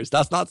dollars.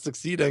 That's not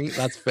succeeding.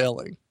 That's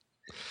failing.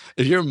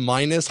 If you're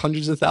minus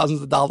hundreds of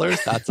thousands of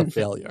dollars, that's a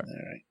failure. All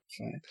right,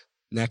 fine.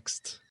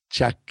 Next,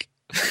 check.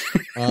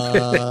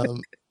 I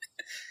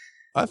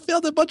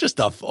failed a bunch of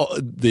stuff.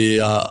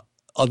 The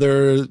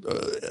other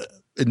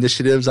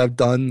initiatives I've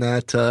done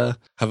that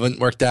haven't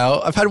worked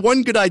out. I've had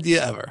one good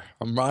idea ever.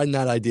 I'm riding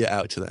that idea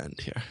out to the end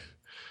here.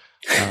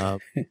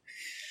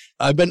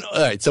 All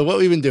right, so what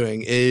we've been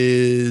doing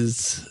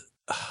is...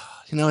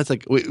 it's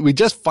like we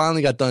just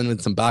finally got done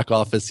with some back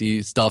office-y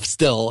stuff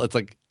still. It's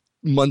like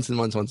months and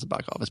months of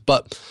back office.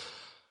 But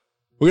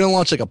we're going to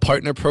launch like a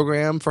partner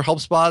program for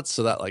HelpSpot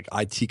so that like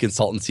IT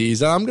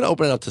consultancies, and I'm going to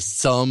open it up to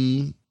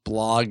some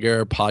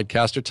blogger,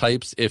 podcaster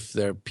types if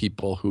they're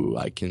people who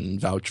I can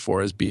vouch for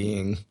as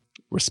being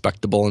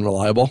respectable and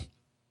reliable.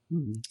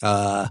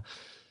 So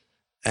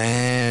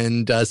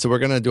we're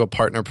going to do a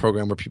partner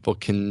program where people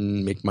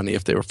can make money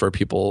if they refer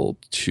people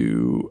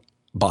to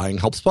buying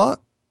HelpSpot.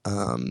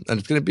 And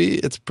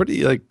it's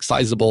pretty like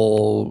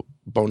sizable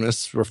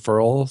bonus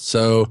referral.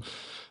 So,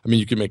 I mean,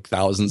 you can make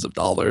thousands of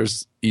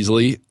dollars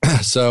easily.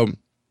 So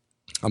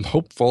I'm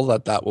hopeful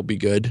that will be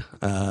good.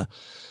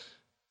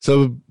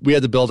 So we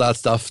had to build out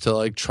stuff to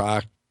like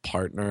track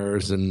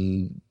partners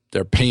and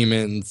their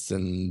payments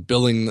and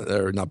billing,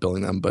 or not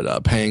billing them,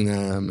 but paying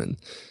them and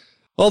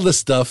all this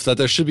stuff. That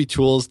there should be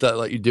tools that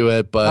let you do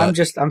it. But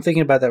I'm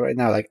thinking about that right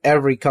now. Like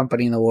every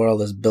company in the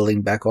world is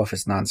building back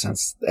office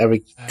nonsense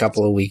every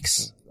couple of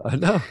weeks. I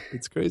know,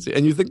 it's crazy.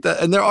 And you think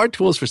that, and there are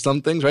tools for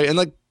some things, right? And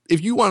like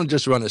if you want to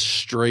just run a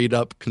straight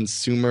up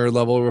consumer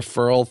level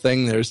referral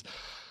thing, there's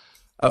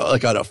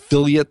like an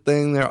affiliate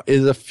thing. There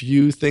is a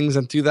few things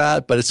that do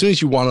that, but as soon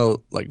as you want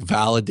to like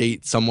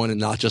validate someone and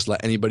not just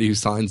let anybody who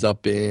signs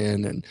up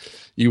in, and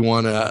you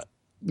want to,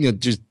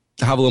 just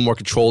have a little more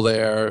control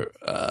there,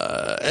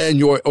 and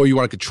you want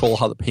to control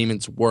how the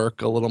payments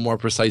work a little more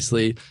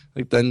precisely,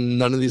 like then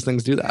none of these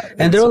things do that.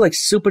 And they're all like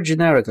super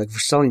generic, like for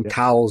selling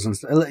towels and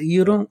stuff.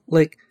 You don't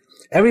like.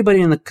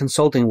 Everybody in the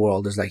consulting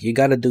world is like, you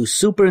got to do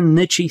super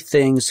niche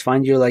things.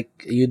 Find your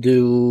you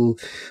do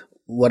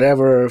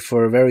whatever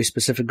for a very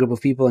specific group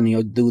of people, and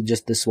you do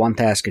just this one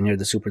task, and you're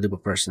the super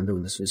duper person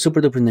doing this super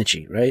duper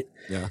niche, right?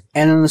 Yeah.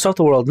 And in the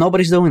software world,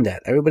 nobody's doing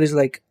that. Everybody's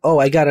like, oh,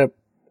 I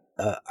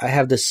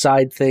have this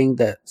side thing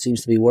that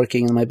seems to be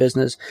working in my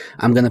business.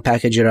 I'm going to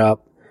package it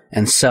up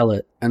and sell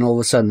it. And all of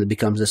a sudden it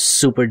becomes a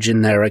super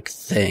generic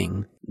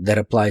thing that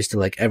applies to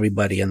like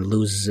everybody and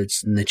loses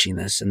its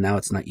nichiness. And now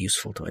it's not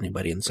useful to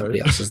anybody, and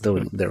somebody else is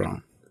doing their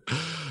own.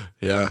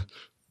 Yeah.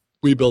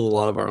 We build a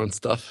lot of our own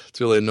stuff.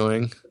 It's really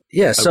annoying.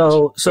 Yeah.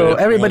 So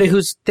everybody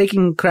who's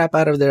taking crap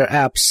out of their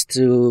apps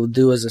to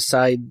do as a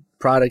side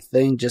product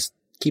thing, just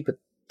keep it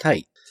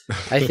tight.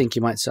 I think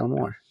you might sell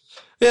more.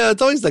 Yeah,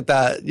 it's always like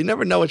that. You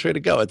never know which way to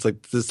go. It's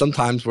like there's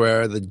sometimes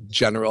where the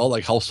general,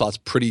 like HelpSpot's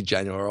pretty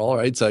general,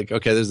 right? It's like,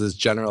 okay, there's this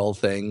general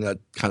thing that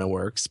kind of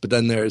works. But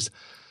then there's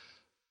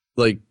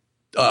like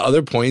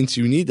other points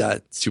you need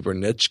that super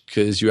niche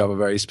because you have a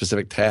very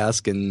specific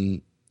task,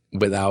 and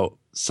without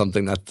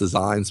something that's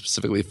designed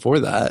specifically for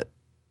that,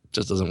 it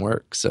just doesn't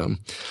work. So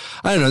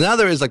I don't know. Now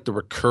there is like the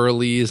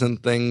Recurleys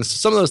and things.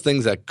 Some of those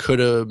things that could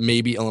have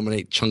maybe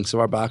eliminate chunks of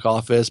our back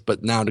office,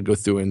 but now to go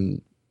through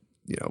and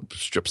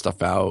strip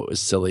stuff out is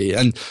silly.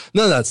 And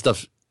none of that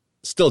stuff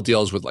still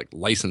deals with like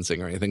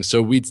licensing or anything.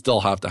 So we'd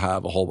still have to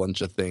have a whole bunch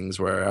of things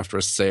where after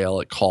a sale,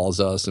 it calls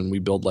us and we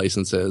build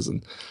licenses.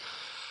 And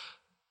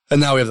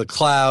now we have the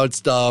cloud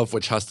stuff,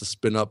 which has to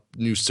spin up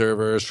new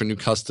servers for new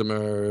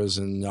customers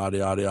and yada,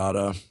 yada,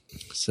 yada.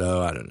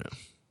 So I don't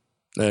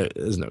know.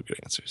 There's no good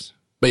answers.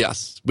 But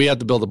yes, we have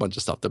to build a bunch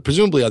of stuff that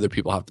presumably other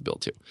people have to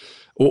build too.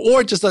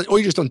 Or you just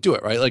don't do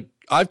it, right? Like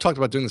I've talked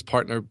about doing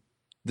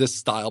this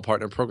style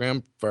partner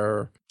program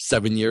for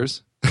 7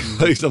 years,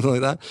 like something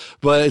like that.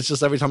 But it's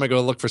just every time I go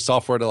to look for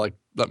software to like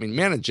let me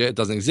manage it, it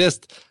doesn't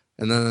exist.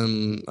 And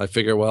then I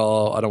figure,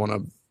 well, I don't want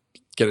to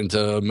get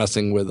into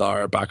messing with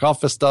our back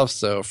office stuff,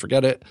 so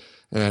forget it.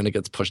 And it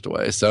gets pushed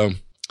away. So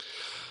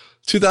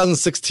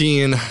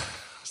 2016 is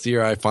the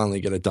year I finally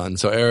get it done.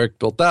 So Eric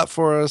built that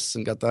for us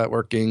and got that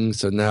working.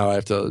 So now I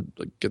have to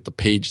get the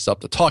pages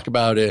up to talk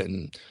about it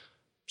and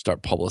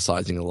start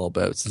publicizing a little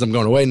bit. Since I'm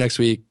going away next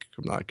week,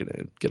 I'm not going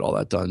to get all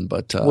that done.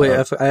 But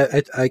wait,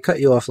 I cut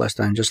you off last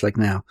time, just like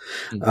now.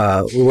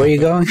 Where are you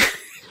going?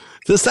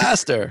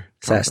 Disaster.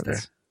 Disaster.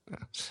 Yeah.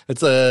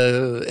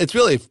 It's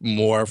really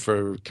more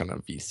for kind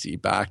of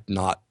VC backed,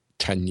 not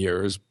 10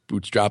 years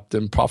bootstrapped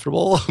and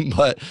profitable.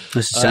 But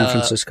this is San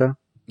Francisco.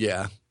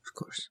 Yeah, of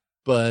course.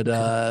 But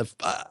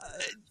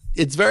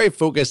it's very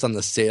focused on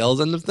the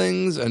sales end of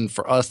things, and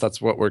for us,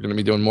 that's what we're going to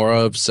be doing more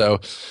of. So.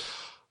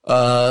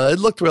 It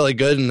looked really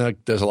good, and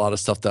there's a lot of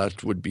stuff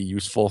that would be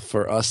useful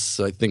for us.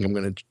 So I think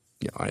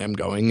I am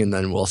going, and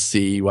then we'll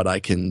see what I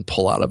can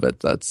pull out of it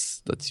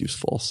that's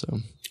useful. So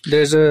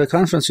there's a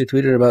conference you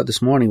tweeted about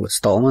this morning with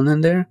Stallman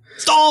in there.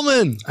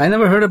 Stallman! I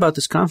never heard about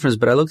this conference,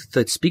 but I looked at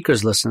the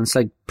speakers list, and it's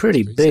like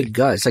pretty big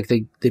guys. Like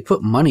they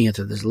put money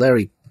into this.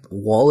 Larry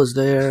Wall is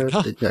there.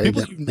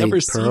 People you've never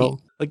seen.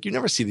 Like you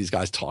never see these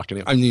guys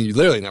talking. I mean, you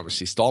literally never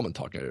see Stallman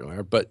talking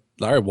anywhere. But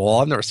Larry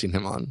Wall, I've never seen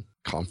him on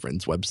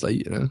conference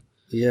website.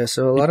 Yeah,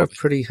 so a lot of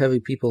pretty heavy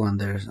people on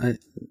there.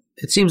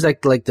 It seems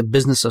like the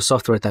business of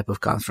software type of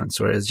conference,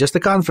 where it's just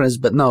a conference,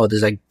 but no,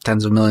 there's like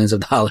tens of millions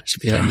of dollars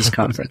behind this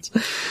conference.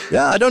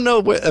 Yeah, I don't know.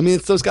 I mean,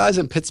 it's those guys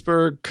in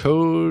Pittsburgh,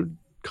 code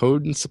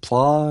and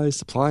supply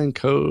and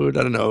code.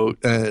 I don't know.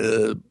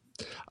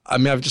 I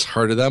mean, I've just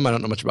heard of them. I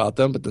don't know much about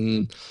them, but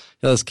then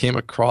this came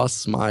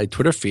across my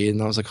Twitter feed,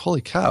 and I was like,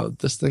 holy cow,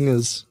 this thing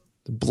is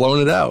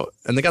blowing it out.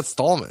 And they got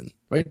Stallman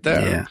right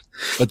there. Yeah.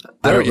 But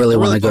I don't really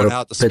want to go to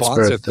the Pittsburgh.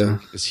 Sponsor thing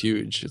is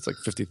huge. It's like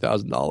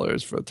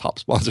 $50,000 for a top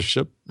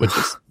sponsorship, which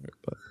is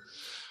but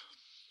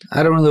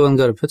I don't really want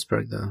to go to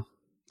Pittsburgh though.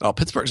 Oh,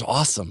 Pittsburgh's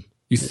awesome.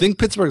 You think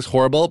Pittsburgh's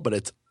horrible, but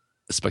it's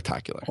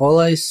spectacular. All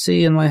I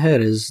see in my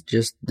head is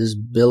just this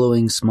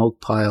billowing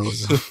smoke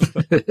piles.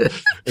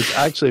 It's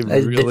actually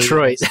really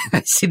Detroit. Awesome.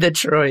 I see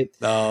Detroit.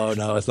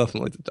 No, it's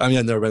nothing like I mean,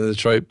 I've never been to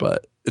Detroit,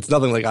 but it's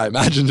nothing like I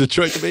imagined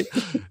Detroit to be.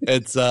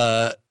 It's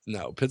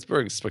no,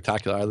 Pittsburgh is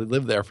spectacular. I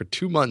lived there for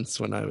 2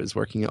 months when I was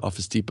working at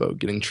Office Depot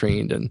getting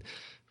trained, and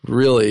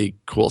really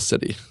cool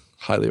city.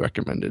 Highly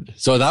recommended.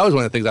 So that was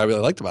one of the things I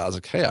really liked about it. I was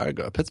like, hey, I would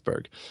go to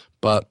Pittsburgh.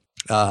 But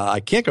I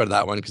can't go to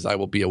that one because I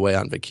will be away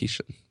on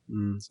vacation.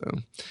 So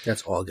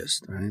that's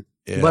August, right?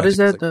 Yeah, what is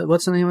that?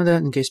 What's the name of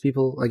that? In case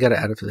people, I got to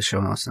add it to the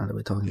show notes now that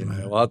we're talking about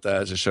it. We'll have to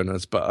add to show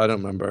notes, but I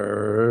don't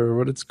remember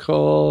what it's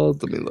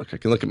called. Let me look. I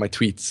can look at my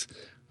tweets.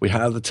 We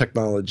have the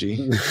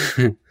technology.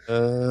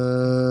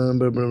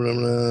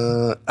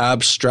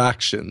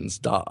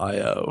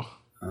 Abstractions.io.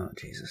 Oh,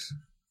 Jesus.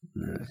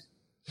 Yeah.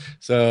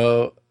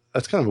 So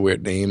that's kind of a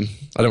weird name.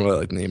 I don't really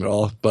like the name at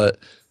all, but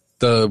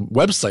the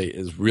website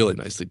is really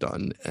nicely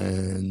done,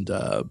 and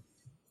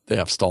they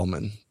have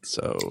Stallman.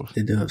 So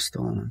they do have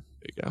Stallman.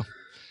 There you go.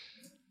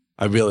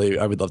 I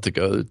would love to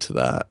go to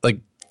that. Like,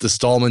 does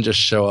Stallman just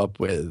show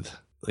up with,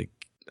 like,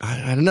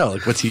 I don't know,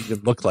 like, what's he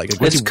look like?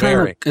 What's he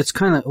wearing? It's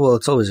kind of, well,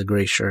 it's always a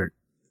gray shirt.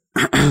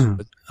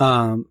 It's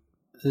kind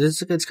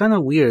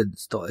of weird.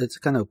 It's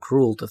kind of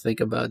cruel to think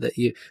about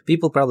that.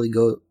 People probably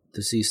go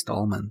to see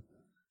Stallman.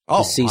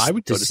 Oh, I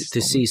would go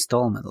to see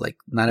Stallman, like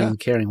not even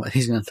caring what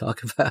he's going to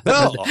talk about.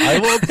 No, I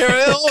won't care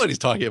at all what he's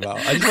talking about.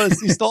 I just want to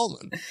see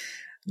Stallman.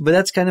 But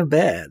that's kind of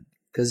bad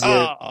because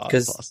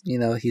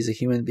he's a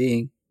human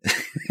being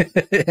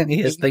and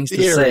he has things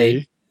to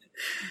say.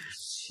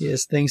 He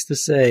has things to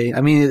say.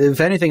 I mean,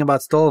 if anything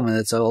about Stallman,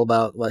 it's all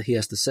about what he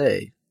has to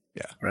say.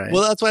 Yeah. Right.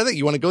 Well, that's why I think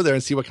you want to go there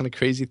and see what kind of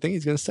crazy thing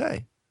he's going to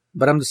say.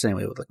 But I'm the same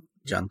way with like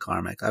John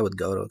Carmack. I would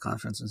go to a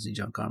conference and see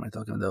John Carmack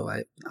talking, though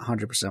I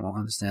 100% won't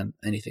understand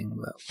anything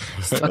about.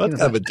 That's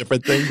kind of a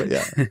different thing, but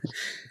yeah,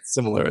 it's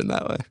similar in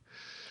that way.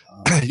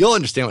 You'll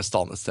understand what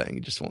Stallman's saying.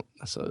 You just won't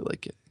necessarily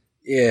like it.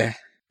 Yeah.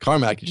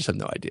 Carmack, you just have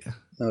no idea.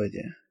 No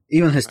idea.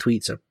 Even his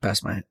tweets are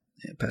past my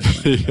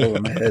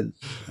over my head.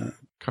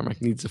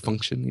 Carmack needs a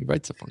function. He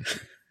writes a function.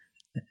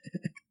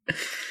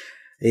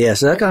 Yeah,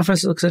 so that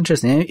conference looks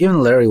interesting.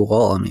 Even Larry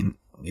Wall, I mean.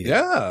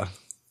 Yeah.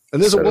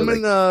 And there's a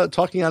woman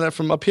talking on it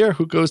from up here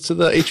who goes to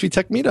the HV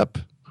Tech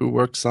meetup, who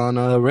works on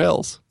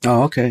Rails.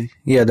 Oh, okay.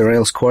 Yeah, the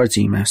Rails core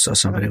team. I saw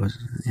somebody was,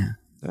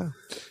 Yeah.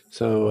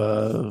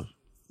 So,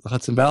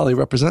 Hudson Valley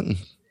representing.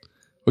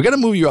 We got to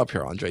move you up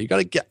here, Andre. You got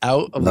to get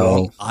out of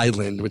Long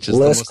Island, which is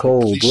the most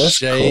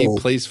cliche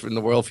place in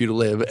the world for you to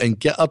live, and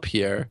get up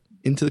here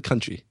into the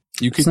country.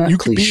 You could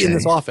be in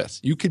this office.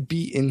 You could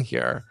be in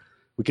here.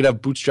 We could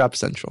have Bootstrap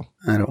Central.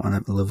 I don't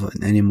want to live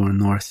any more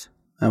north.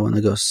 I want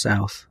to go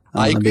south.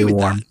 I agree with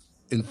that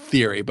in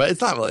theory, but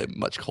it's not really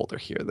much colder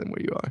here than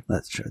where you are.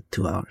 That's true.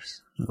 2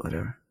 hours,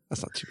 whatever.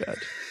 That's not too bad.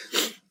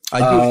 I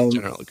do in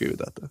general agree with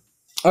that, though.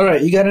 All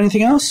right, you got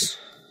anything else?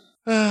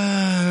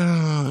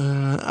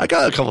 I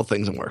got a couple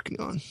things I'm working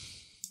on.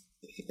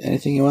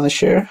 Anything you want to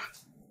share?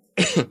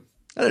 I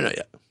don't know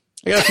yet.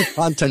 I got a few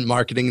content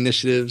marketing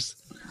initiatives.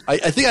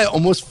 I think I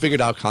almost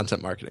figured out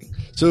content marketing.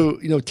 So,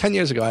 10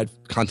 years ago, I had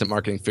content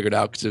marketing figured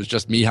out because it was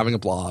just me having a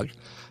blog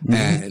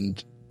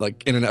and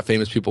like internet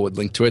famous people would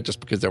link to it just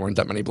because there weren't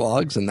that many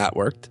blogs, and that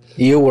worked.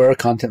 You were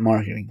content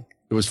marketing.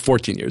 It was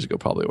 14 years ago,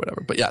 probably, or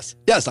whatever. But yes,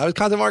 I was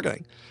content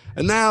marketing.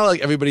 And now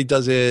like everybody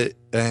does it,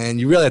 and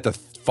you really have to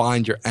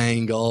find your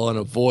angle and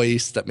a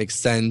voice that makes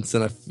sense.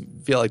 And I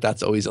feel like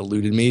that's always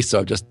eluded me, so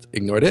I've just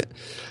ignored it.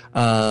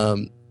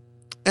 And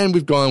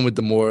we've gone with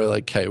the more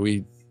like, hey,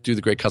 we do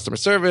the great customer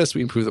service,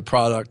 we improve the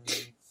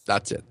product.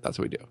 That's it. That's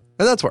what we do.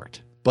 And that's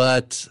worked.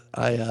 But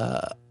I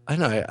don't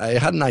know, I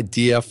had an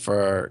idea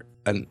for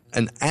an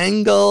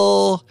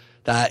angle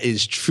that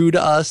is true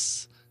to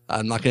us.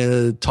 I'm not going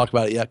to talk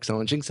about it yet because I don't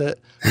want to jinx it.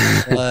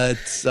 But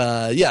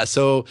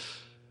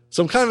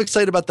so I'm kind of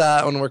excited about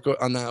that. I want to work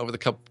on that over the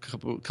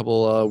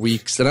couple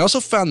weeks. And I also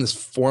found this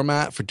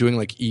format for doing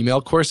like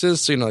email courses.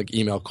 So, like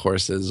email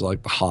courses,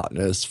 like the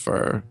hotness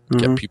for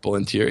get people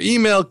into your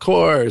email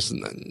course.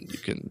 And then you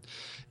can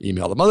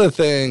email them other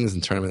things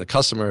and turn them into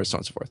customers, so on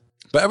and so forth.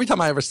 But every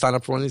time I ever sign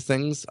up for one of these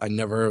things, I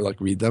never like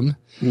read them.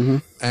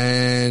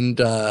 And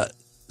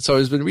so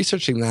I've been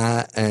researching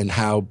that and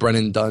how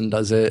Brennan Dunn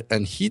does it.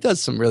 And he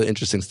does some really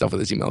interesting stuff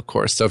with his email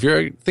course. So if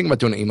you're thinking about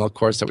doing an email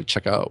course, I would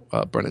check out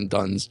Brennan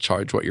Dunn's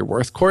Charge What You're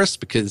Worth course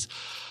because,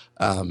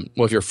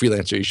 if you're a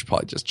freelancer, you should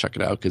probably just check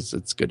it out because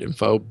it's good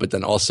info. But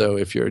then also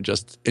if you're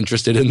just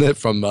interested in it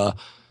from a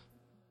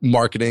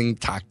marketing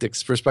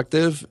tactics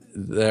perspective,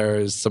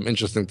 there's some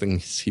interesting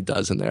things he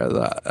does in there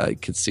that I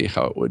could see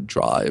how it would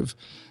drive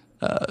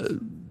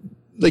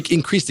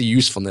increase the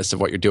usefulness of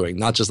what you're doing,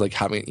 not just like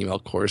having an email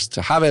course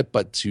to have it,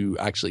 but to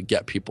actually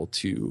get people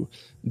to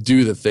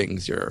do the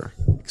things you're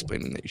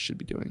explaining that you should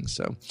be doing.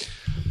 So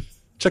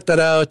check that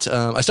out.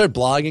 I started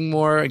blogging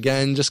more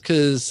again, just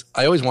because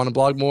I always want to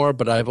blog more,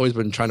 but I've always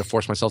been trying to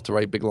force myself to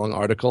write big, long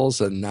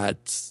articles, and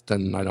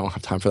then I don't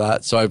have time for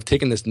that. So I've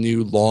taken this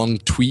new long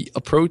tweet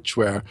approach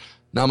where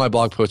now my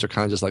blog posts are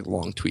kind of just like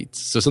long tweets.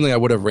 So something I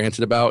would have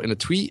ranted about in a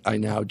tweet, I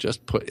now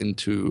just put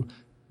into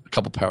a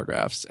couple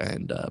paragraphs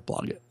and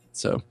blog it.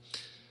 So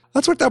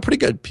that's worked out pretty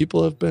good.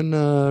 People have been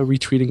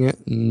retweeting it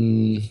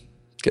and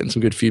getting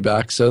some good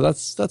feedback. So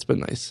that's been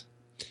nice.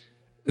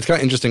 It's kind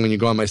of interesting when you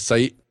go on my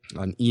site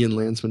on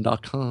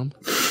ianlandsman.com.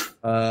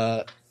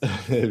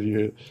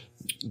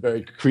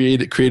 Very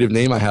creative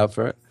name I have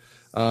for it.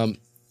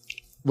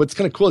 What's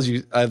kind of cool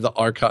is I have the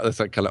archive,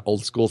 that's like kind of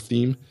old school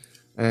theme.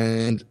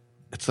 And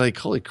it's like,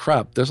 holy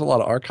crap, there's a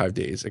lot of archive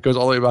days. It goes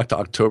all the way back to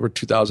October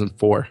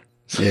 2004.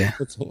 Yeah.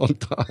 That's a long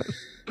time.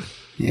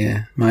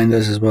 Yeah, mine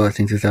does as well, I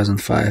think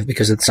 2005,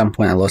 because at some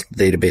point I lost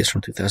the database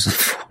from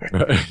 2004.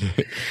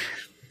 Right.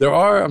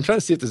 I'm trying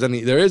to see if there's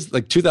any, there is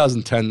like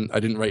 2010, I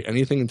didn't write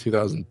anything in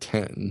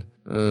 2010,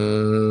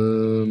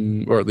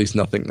 or at least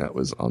nothing that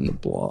was on the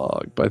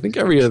blog. But I think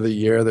every other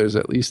year there's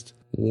at least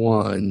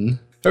one.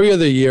 Every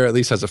other year at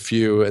least has a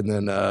few, and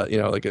then,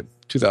 like at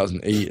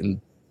 2008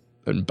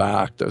 and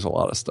back, there's a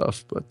lot of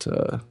stuff. But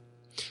so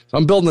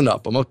I'm building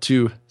up. I'm up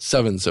to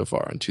 7 so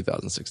far in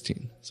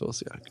 2016. So we'll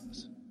see how it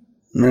goes.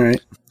 All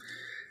right.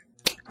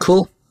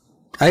 Cool.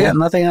 I got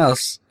nothing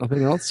else.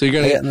 Nothing else? So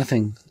you're I got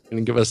nothing.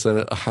 Gonna give us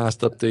a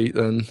hast update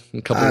then in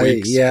a couple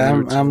weeks? Yeah,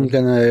 I'm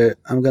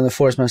gonna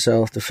force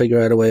myself to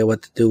figure out a way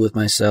what to do with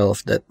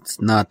myself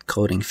that's not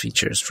coding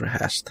features for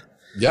Hast.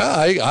 Yeah,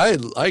 I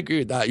agree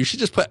with that. You should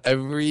just put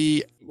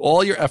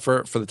all your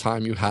effort for the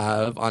time you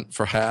have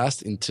for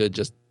Hast into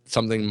just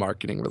something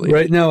marketing related.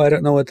 Right now, I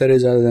don't know what that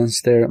is other than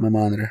stare at my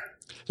monitor.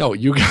 No,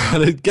 you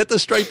gotta get the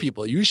Stripe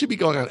people. You should be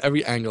going on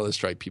every angle of the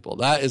Stripe people.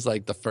 That is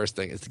like the first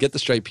thing, is to get the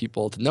Stripe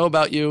people to know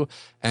about you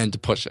and to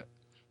push it.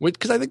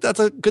 Because I think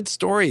that's a good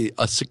story.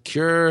 A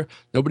secure,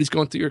 nobody's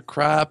going through your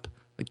crap.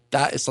 Like,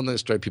 that is something that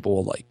Stripe people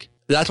will like.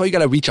 That's why you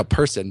gotta reach a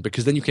person,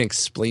 because then you can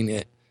explain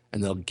it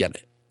and they'll get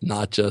it.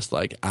 Not just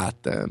like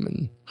at them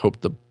and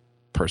hope the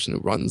person who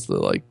runs the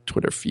like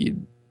Twitter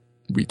feed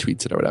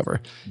retweets it or whatever.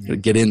 You gotta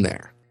get in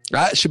there.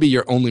 That should be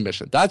your only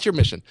mission. That's your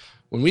mission.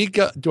 When we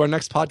do our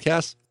next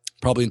podcast,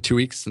 probably in 2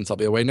 weeks, since I'll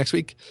be away next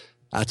week,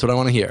 that's what I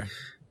want to hear.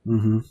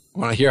 Mm-hmm. I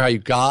want to hear how you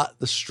got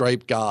the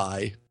Stripe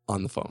guy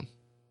on the phone.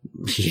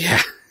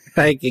 Yeah.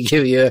 I can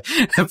give you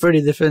a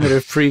pretty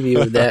definitive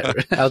preview of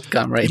that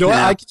outcome right now.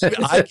 I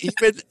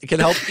even can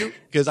help you,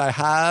 because I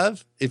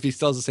have, if he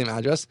still has the same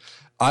address,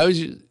 I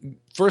was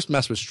first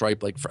messed with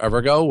Stripe like forever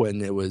ago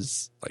when it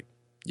was like,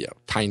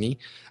 tiny.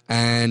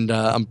 And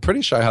I'm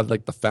pretty sure I have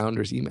like the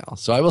founder's email.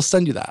 So I will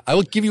send you that. I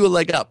will give you a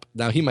leg up.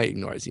 Now, he might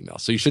ignore his email,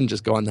 so you shouldn't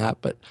just go on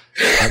that, but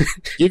I'll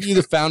give you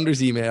the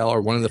founder's email,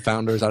 or one of the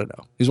founders. I don't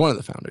know. He's one of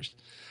the founders.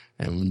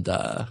 And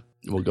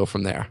we'll go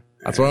from there.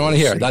 That's what I want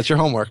to hear. That's your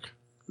homework.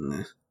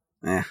 All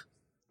right.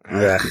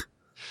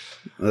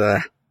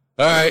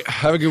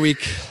 Have a good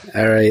week.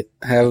 All right.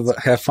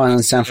 Have fun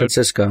in San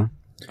Francisco.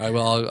 I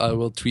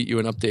will tweet you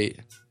an update.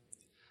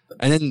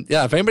 And then,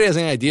 if anybody has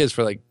any ideas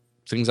for like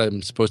things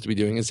I'm supposed to be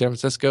doing in San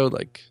Francisco,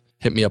 like,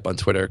 hit me up on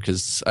Twitter,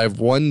 because I have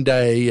one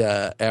day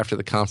after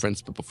the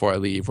conference, but before I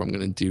leave, where I'm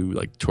going to do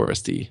like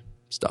touristy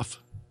stuff.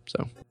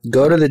 So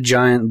go to the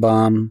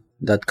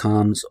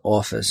giantbomb.com's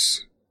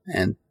office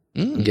and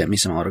get me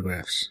some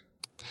autographs,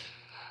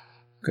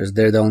 because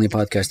they're the only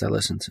podcast I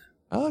listen to.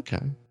 Okay,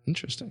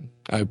 interesting.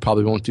 I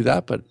probably won't do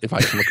that, but if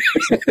I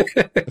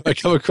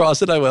come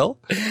across it, I will.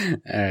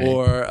 Right.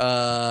 Or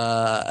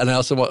and I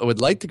also would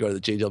like to go to the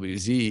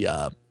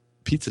JWZ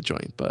pizza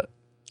joint, but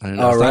I don't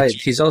know. All right,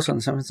 he's also in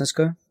San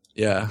Francisco.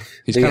 Yeah.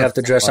 Do you have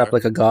to dress up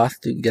like a goth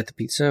to get the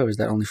pizza, or is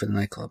that only for the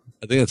nightclub?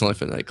 I think that's only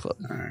for the nightclub.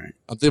 All right.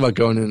 I'm thinking about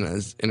going in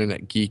as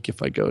internet geek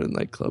if I go to the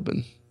nightclub,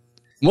 and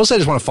mostly I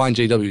just want to find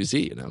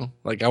JWZ.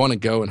 Like, I want to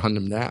go and hunt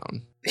him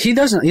down. He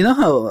doesn't. You know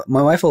how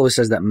my wife always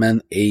says that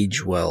men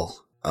age well.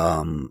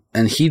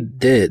 And he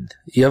did.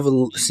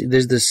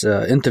 There's this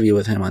interview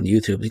with him on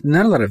YouTube.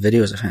 Not a lot of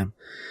videos of him,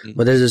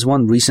 but there's this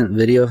one recent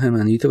video of him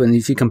on YouTube. And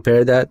if you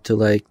compare that to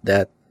like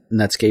that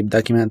Netscape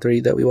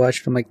documentary that we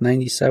watched from like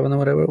 97 or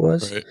whatever it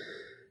was, right,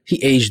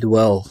 he aged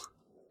well.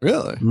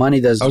 Really? Money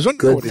does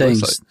good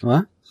things.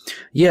 What?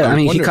 Yeah, I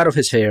mean, he cut off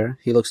his hair.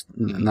 He looks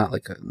not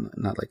like a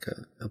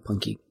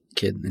punky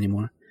kid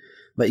anymore.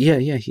 But yeah,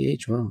 he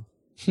aged well.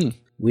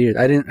 Weird.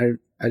 I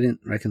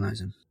didn't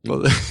recognize him.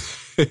 Well,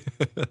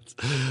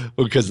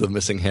 because of the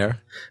missing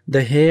hair.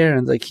 The hair,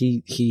 and like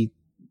he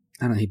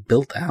I don't know, he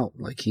built out.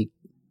 Like, he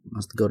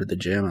must go to the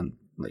gym, and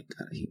like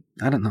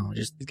I don't know,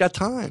 just he's got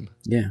time.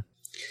 Yeah.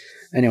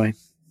 Anyway.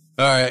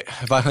 All right.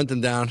 If I hunt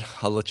him down,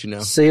 I'll let you know.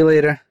 See you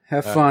later.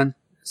 Have fun.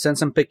 Send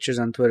some pictures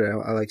on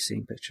Twitter. I like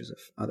seeing pictures of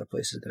other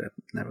places that I'm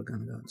never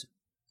gonna go to.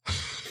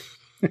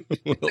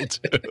 Will do.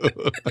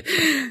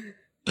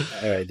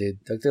 All right,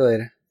 dude. Talk to you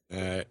later.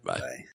 All right. Bye.